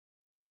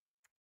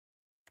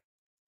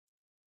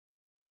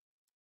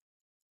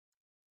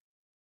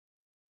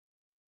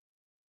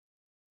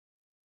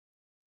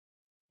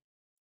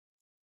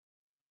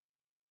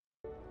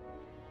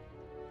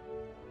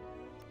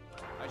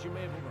 As you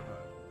may have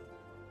overheard,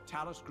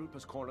 Talus Group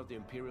has cornered the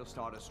Imperial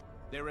Star Destroyer.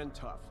 They're in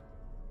tough,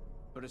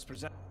 but it's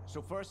present.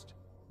 So first,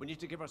 we need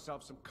to give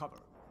ourselves some cover.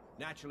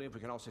 Naturally, if we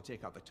can also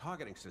take out the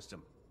targeting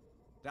system,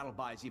 that'll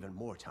buy us even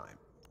more time.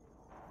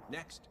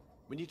 Next,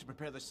 we need to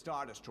prepare the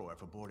Star Destroyer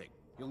for boarding.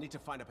 You'll need to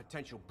find a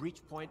potential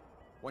breach point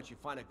once you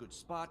find a good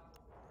spot.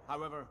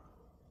 However,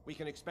 we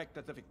can expect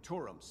that the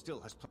Victorum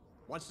still has...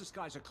 Once the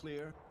skies are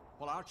clear,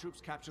 while our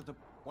troops capture the...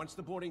 Once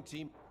the boarding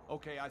team...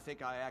 Okay, I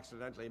think I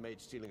accidentally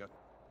made stealing a...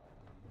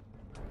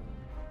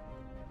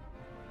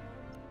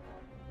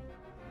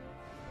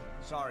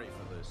 Sorry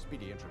for the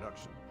speedy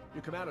introduction.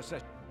 Your commander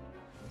says...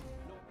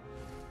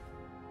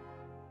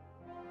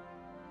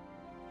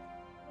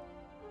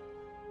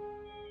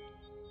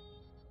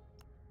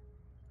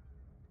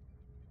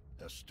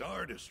 A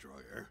Star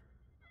Destroyer?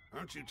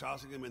 Aren't you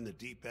tossing him in the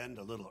deep end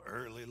a little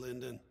early,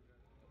 Lyndon?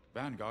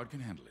 Vanguard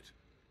can handle it.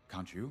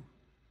 Can't you?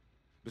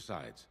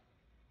 Besides,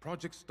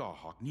 Project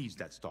Starhawk needs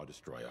that Star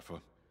Destroyer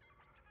for...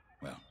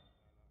 well,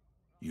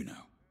 you know.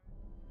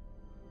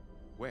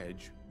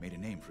 Wedge made a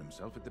name for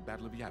himself at the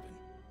Battle of Yavin.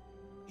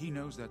 He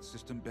knows that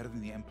system better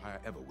than the Empire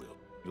ever will.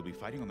 He'll be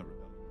fighting on the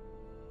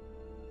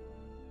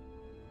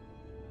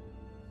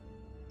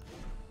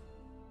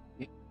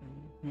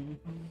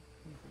Rebellion.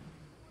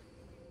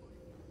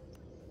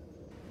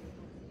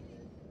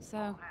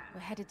 So, we're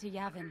headed to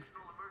Yavin.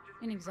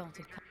 An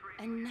exalted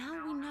And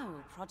now we know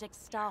Project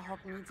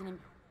Starhawk needs an...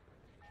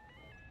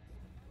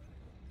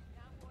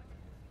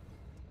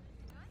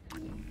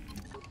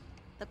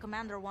 The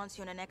commander wants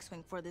you in an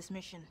X-Wing for this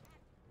mission.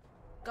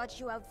 Got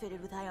you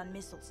outfitted with ion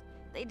missiles.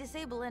 They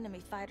disable enemy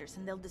fighters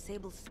and they'll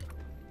disable...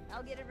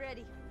 I'll get it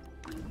ready.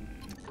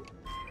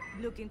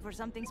 Looking for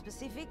something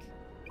specific?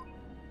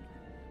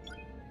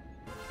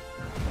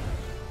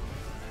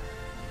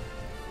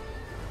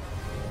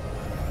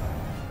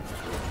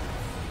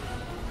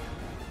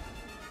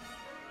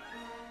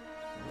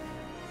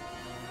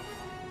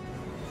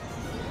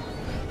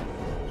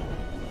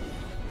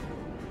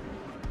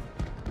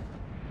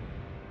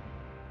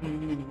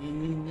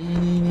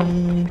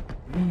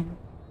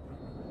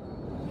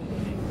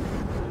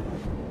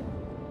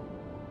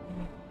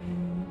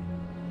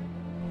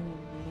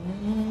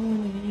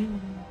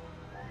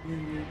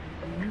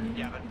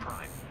 Yavin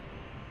Prime.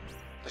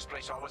 This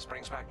place always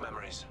brings back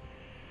memories.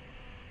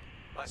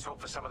 Let's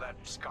hope for some of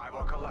that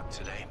Skywalker luck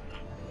today.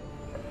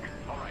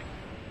 All right,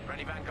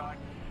 ready, Vanguard?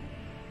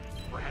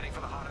 We're heading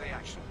for the heart of the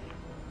action.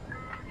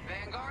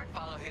 Vanguard,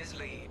 follow his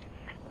lead.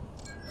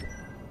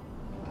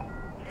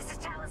 This is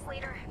Talus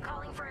Leader,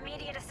 calling for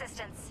immediate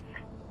assistance.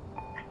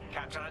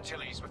 Captain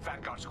Antilles with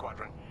Vanguard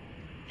Squadron.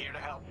 Here to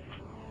help.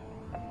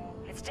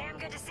 It's damn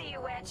good to see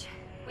you, Wedge.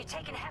 We've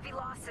taken heavy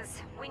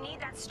losses. We need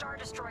that Star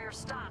Destroyer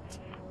stopped.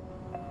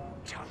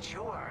 Don't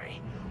you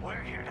worry.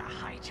 We're here to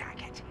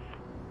hijack it.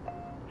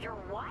 You're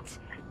what?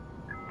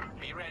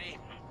 Be ready.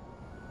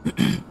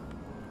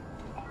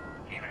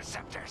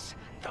 interceptors.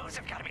 Those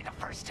have got to be the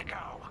first to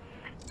go.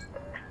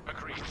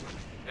 Agreed.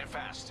 They're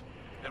fast.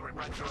 They'll rip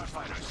right through our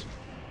fighters.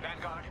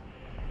 Vanguard,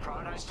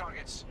 prioritize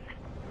targets.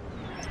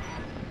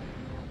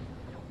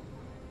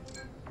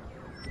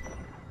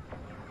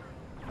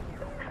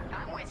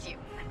 I'm with you.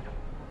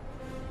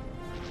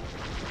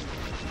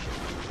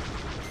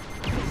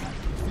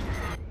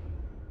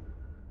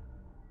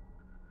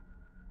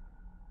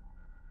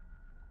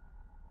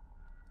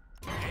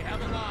 They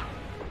have a lock.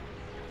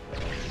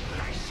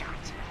 Nice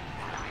shot.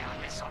 That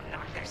ion missile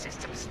knocked their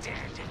systems dead.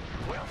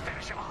 We'll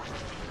finish them off.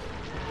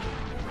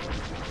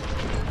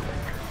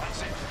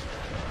 That's it.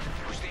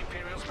 Push the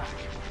Imperials back.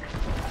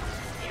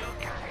 You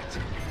got it.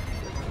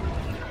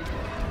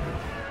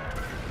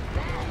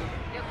 There,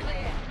 you're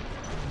clear.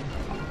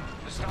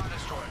 The Star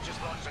Destroyer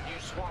just launched a new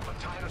swarm of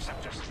TIE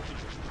interceptors.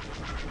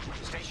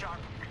 Stay sharp.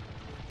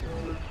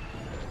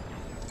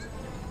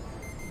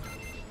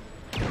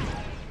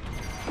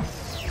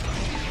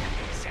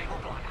 Single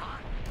block on.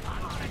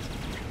 I'm on it.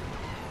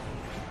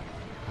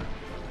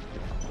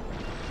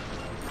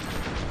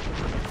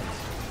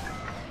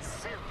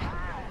 Super.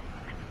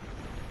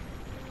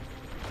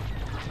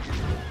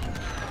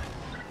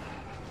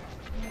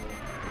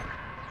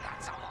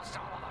 That's almost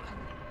all of them.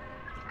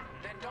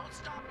 Then don't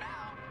stop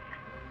now.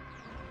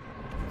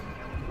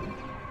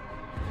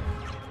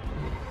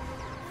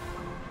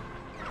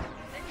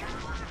 They've got a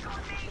lock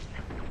on me.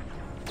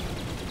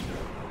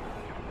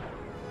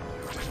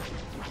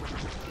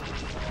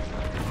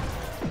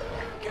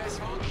 Guess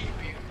we'll keep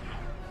you.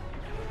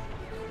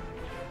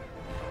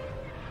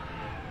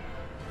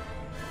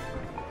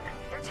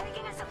 They're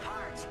taking us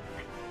apart.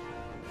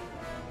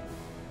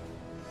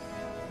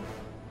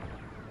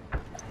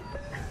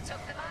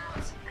 Took them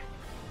out.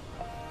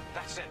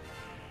 That's it.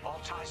 All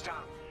ties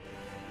down.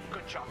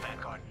 Good job,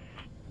 Vanguard.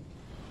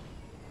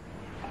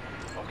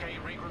 Okay,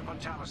 regroup on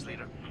Talos,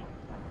 leader.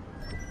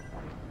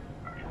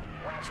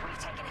 Wedge, we've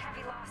taken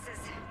heavy losses.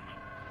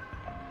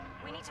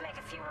 We need to make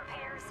a few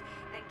repairs,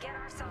 then get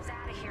ourselves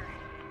out of here.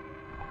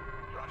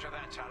 Roger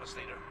that, Talos,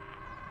 leader.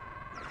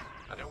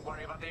 And don't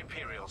worry about the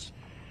Imperials.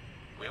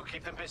 We'll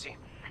keep them busy.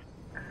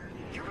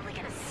 You're really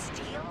gonna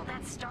steal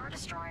that Star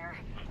Destroyer?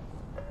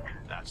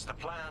 That's the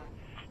plan.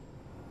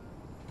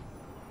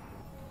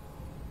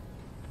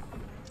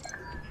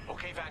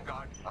 Okay,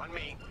 Vanguard, on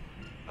me.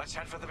 Let's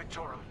head for the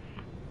Victorum.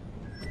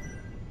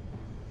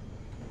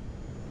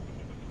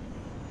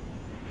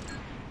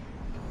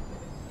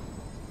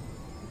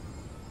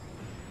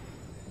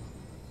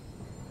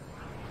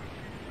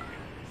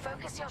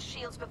 Focus your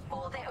shields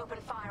before they open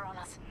fire on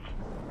us.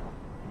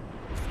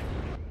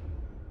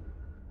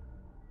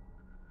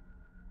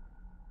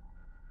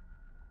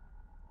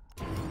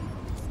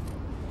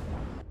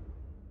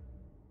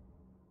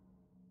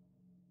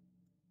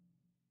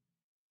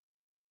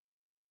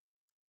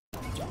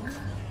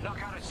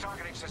 Knock out its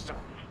targeting system.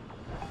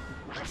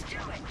 Let's do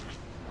it!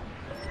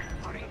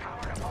 Putting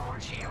power to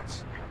forward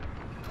shields.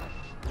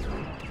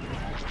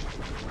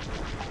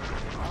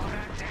 All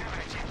that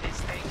damage, and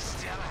this thing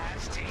still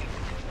has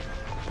teeth.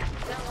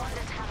 No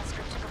wonder Talos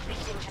Group took a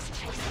beating just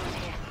chasing it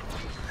here.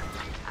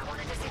 I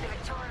wanted to see the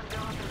Victorium go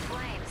up in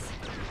flames,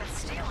 but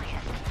stealing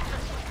it,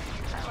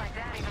 I like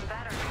that even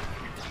better.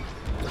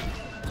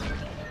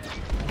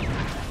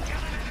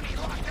 Got an enemy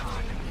locked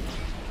on.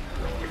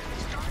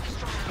 Star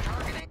Destroyer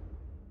targeting.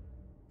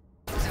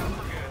 So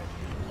good.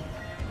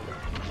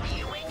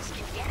 U-Wings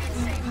can get in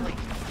safely.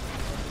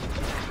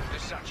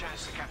 This is our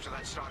chance to capture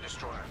that Star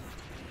Destroyer.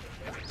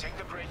 If we take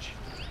the bridge,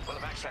 we'll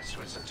have access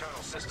to its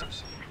internal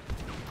systems.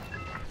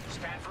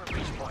 Stand for a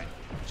breach point,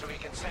 so we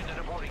can send an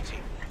aborting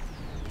team.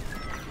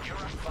 You're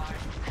up,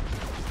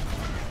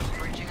 5.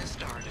 Bridging a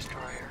Star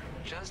Destroyer,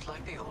 just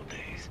like the old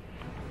days.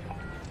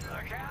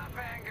 Look out,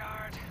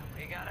 Vanguard.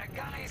 We got a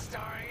gunny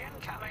story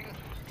incoming.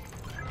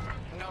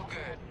 No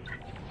good.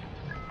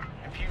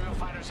 Imperial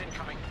fighters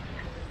incoming.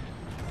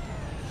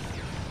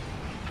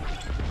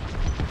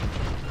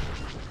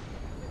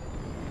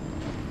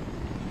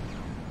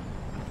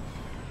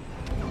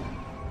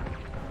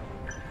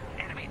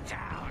 Enemy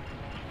down.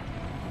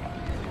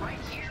 Right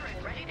here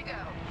and ready to go.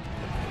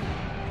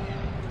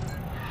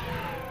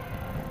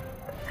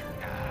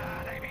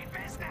 They mean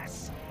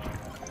business.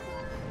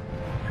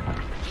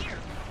 Here,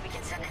 we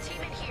can send a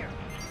team in here.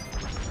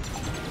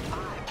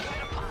 Give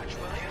it a punch,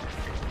 will you?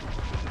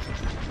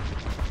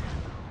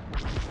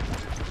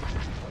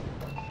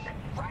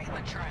 Right in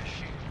the trash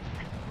chute.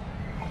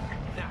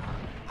 Now,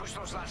 push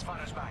those last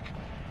fighters back.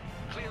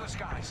 Clear the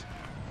skies.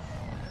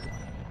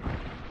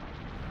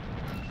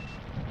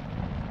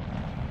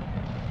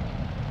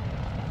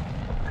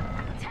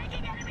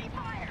 Taking enemy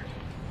fire!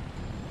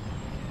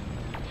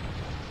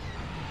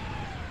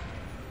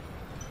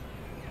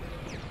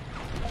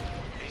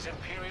 These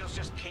Imperials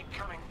just keep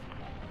coming.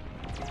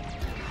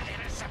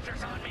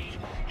 Interceptors on me.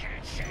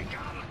 Can't shake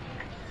them.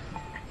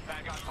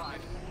 Vanguard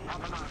 5,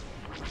 help them out.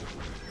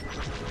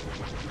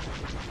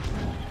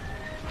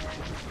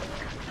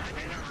 I'm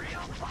in a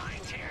real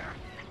bind here.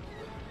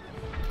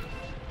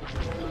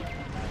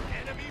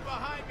 Enemy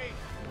behind me.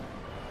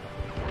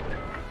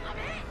 I'm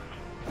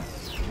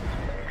in!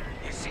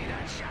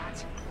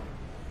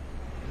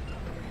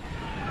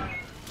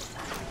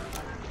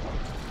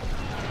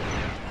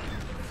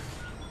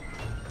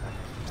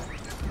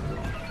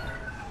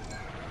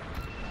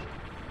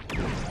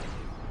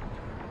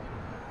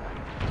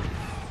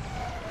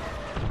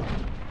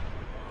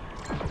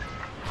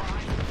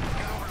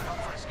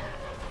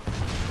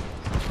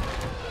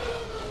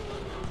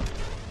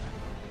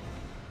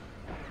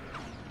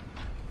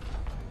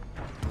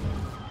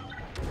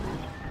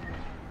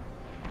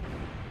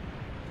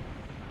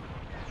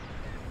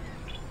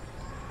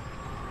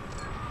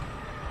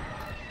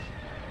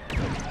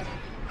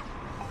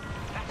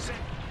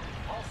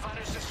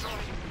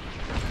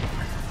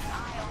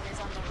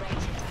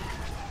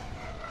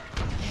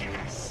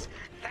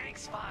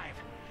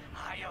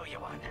 you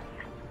want.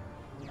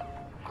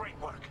 Great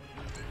work.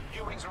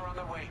 U-wings are on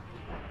their way.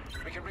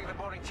 We can bring the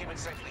boarding team in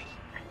safely.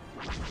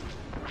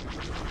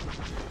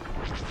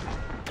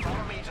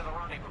 Follow me to the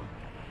rendezvous.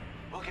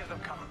 We'll give them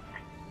cover.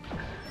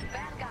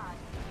 Vanguard,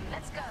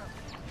 let's go.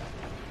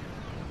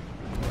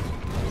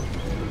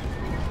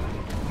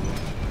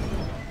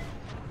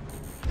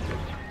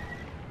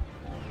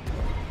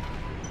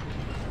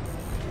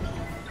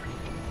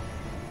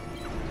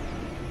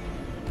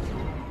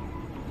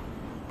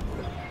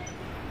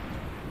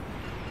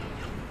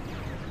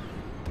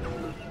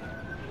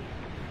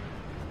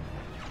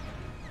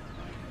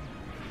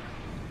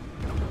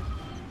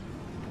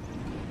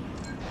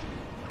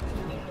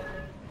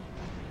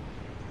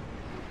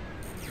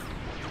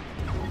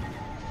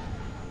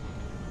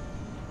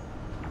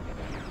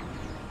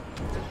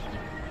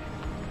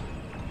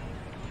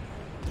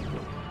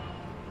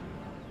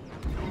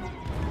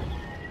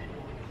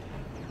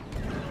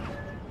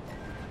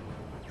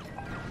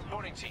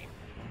 Team,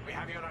 we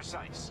have you on our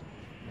sights.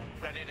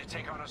 Ready to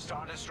take on a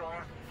Star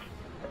Destroyer?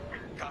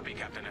 Copy,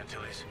 Captain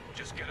Antilles.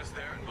 Just get us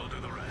there and we'll do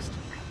the rest.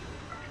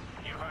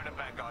 You heard him,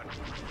 Vanguard.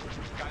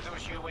 Guide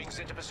those U-wings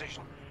into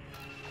position.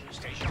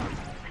 Stay sharp.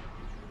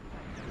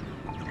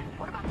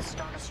 What about the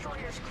Star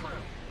Destroyer's crew?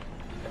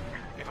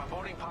 If a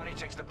boarding party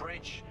takes the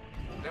bridge,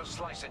 they'll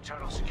slice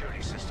internal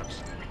security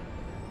systems.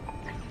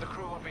 The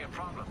crew won't be a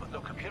problem with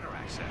no computer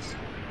access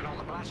and all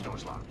the blast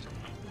doors locked.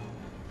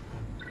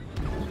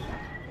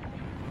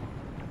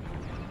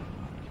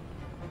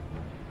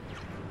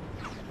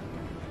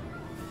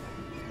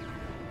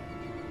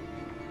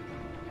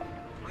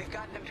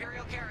 Got an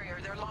Imperial carrier.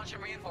 They're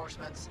launching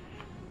reinforcements.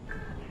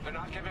 They're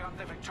not giving up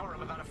the Victorum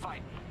without a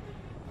fight.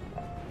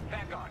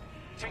 Vanguard,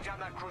 take down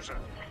that cruiser.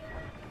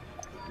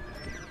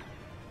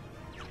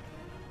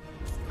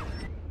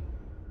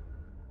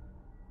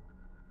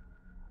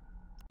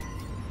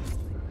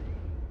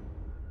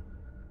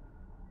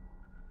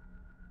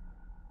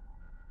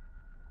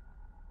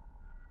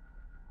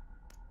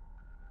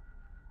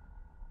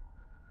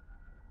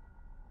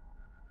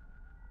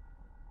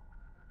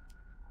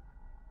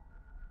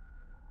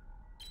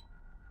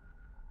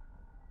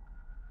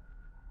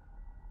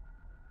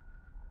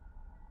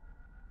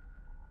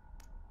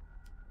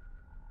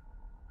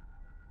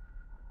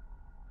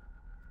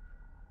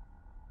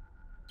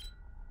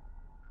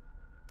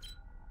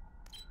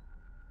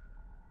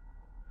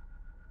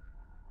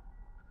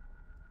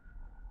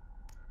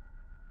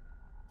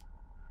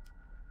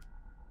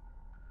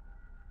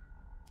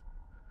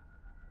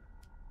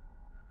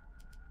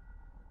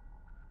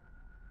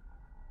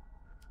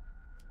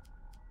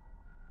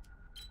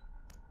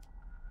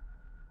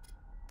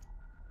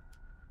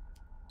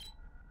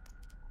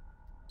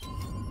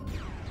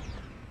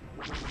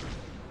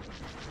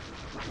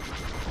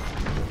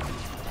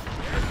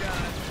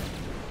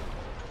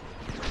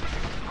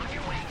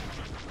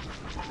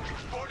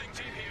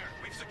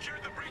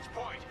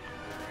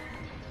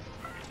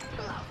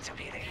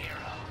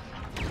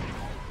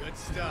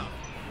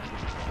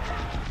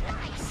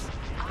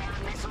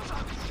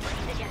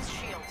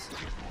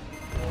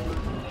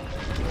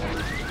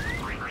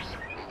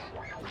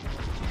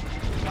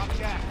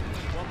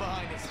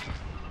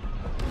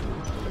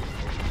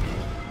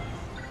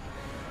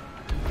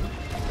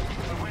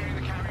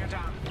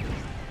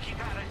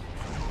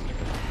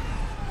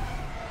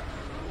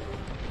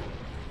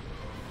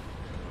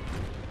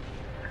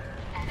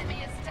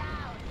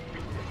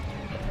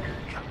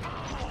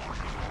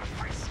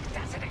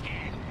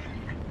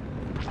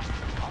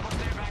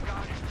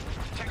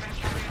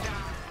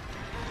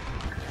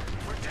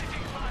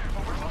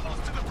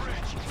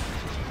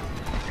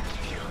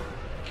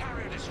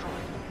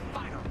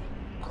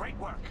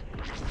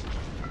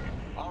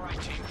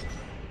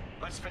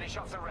 Finish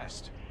off the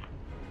rest.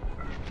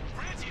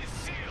 Bridge is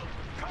sealed!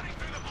 Cutting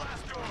through the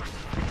blast doors!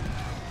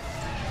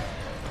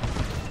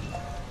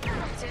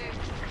 That's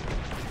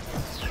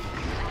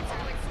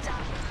how it's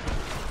done.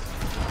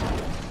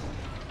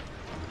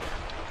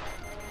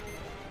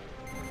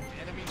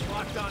 Enemies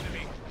locked onto me.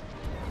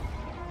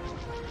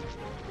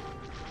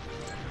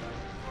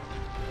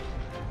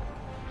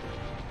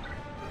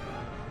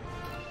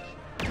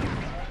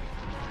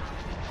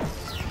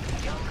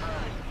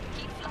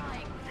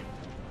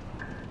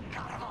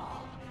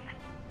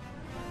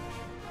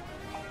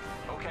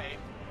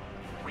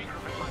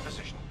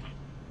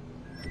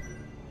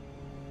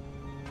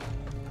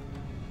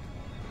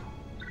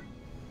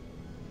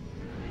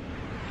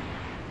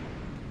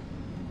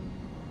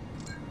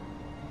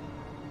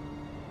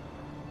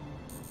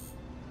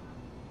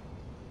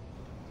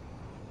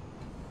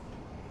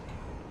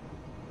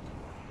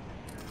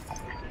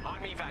 On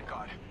me,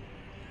 Vanguard.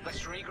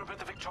 Let's regroup at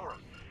the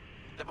Victorum.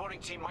 The boarding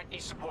team might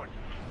need support.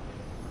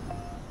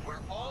 We're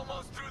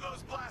almost through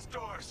those blast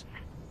doors!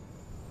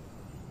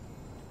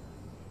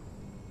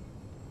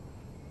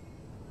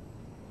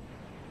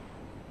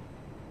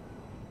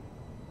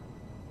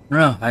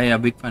 Hi, a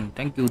big fan.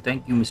 Thank you,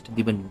 Mr.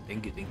 Diban.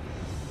 Thank you.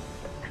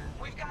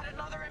 We've got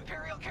another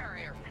Imperial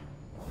carrier.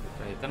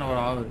 Make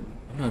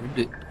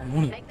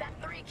that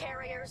 3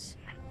 carriers.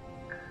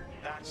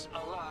 That's a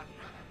lot.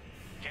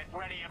 Get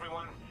ready,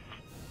 everyone.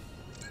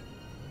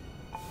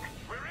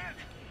 We're in.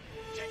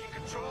 Taking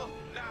control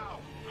now.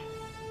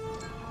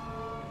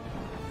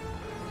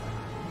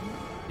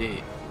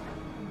 Yeah.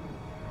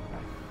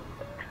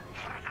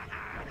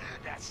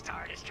 That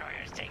Star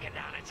Destroyer's taken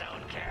down its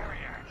own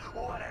carrier.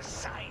 What a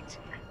sight!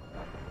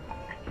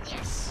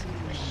 Yes,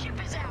 the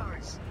ship is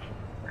ours.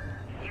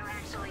 You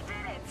actually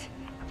did it.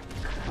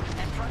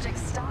 And Project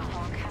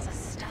Starhawk has a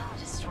Star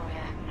Destroyer.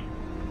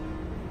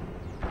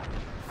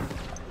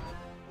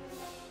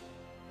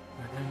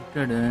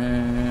 You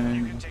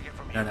can take it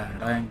from here.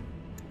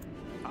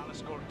 I'll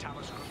escort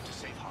Talos Group to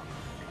safe harbor.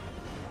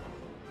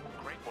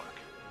 Great work.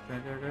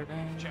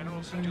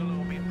 General Sigil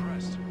will be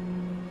impressed.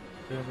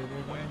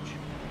 Wedge,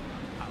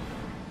 out.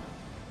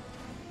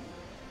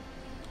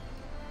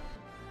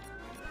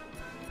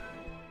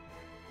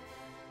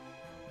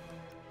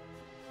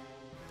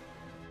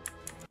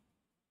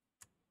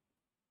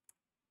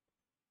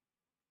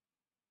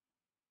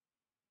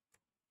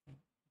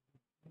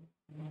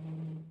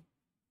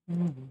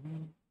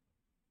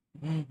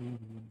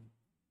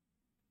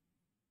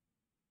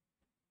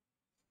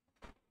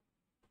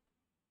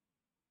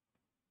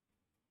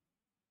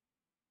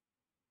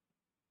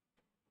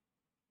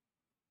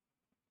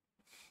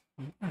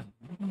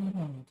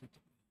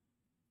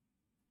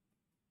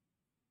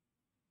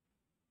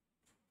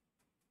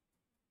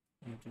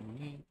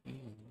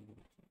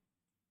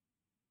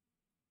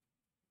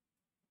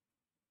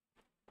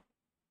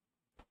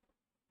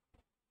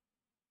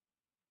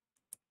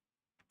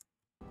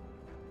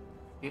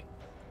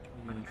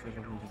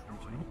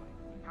 Okay.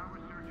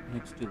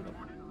 Next to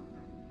that.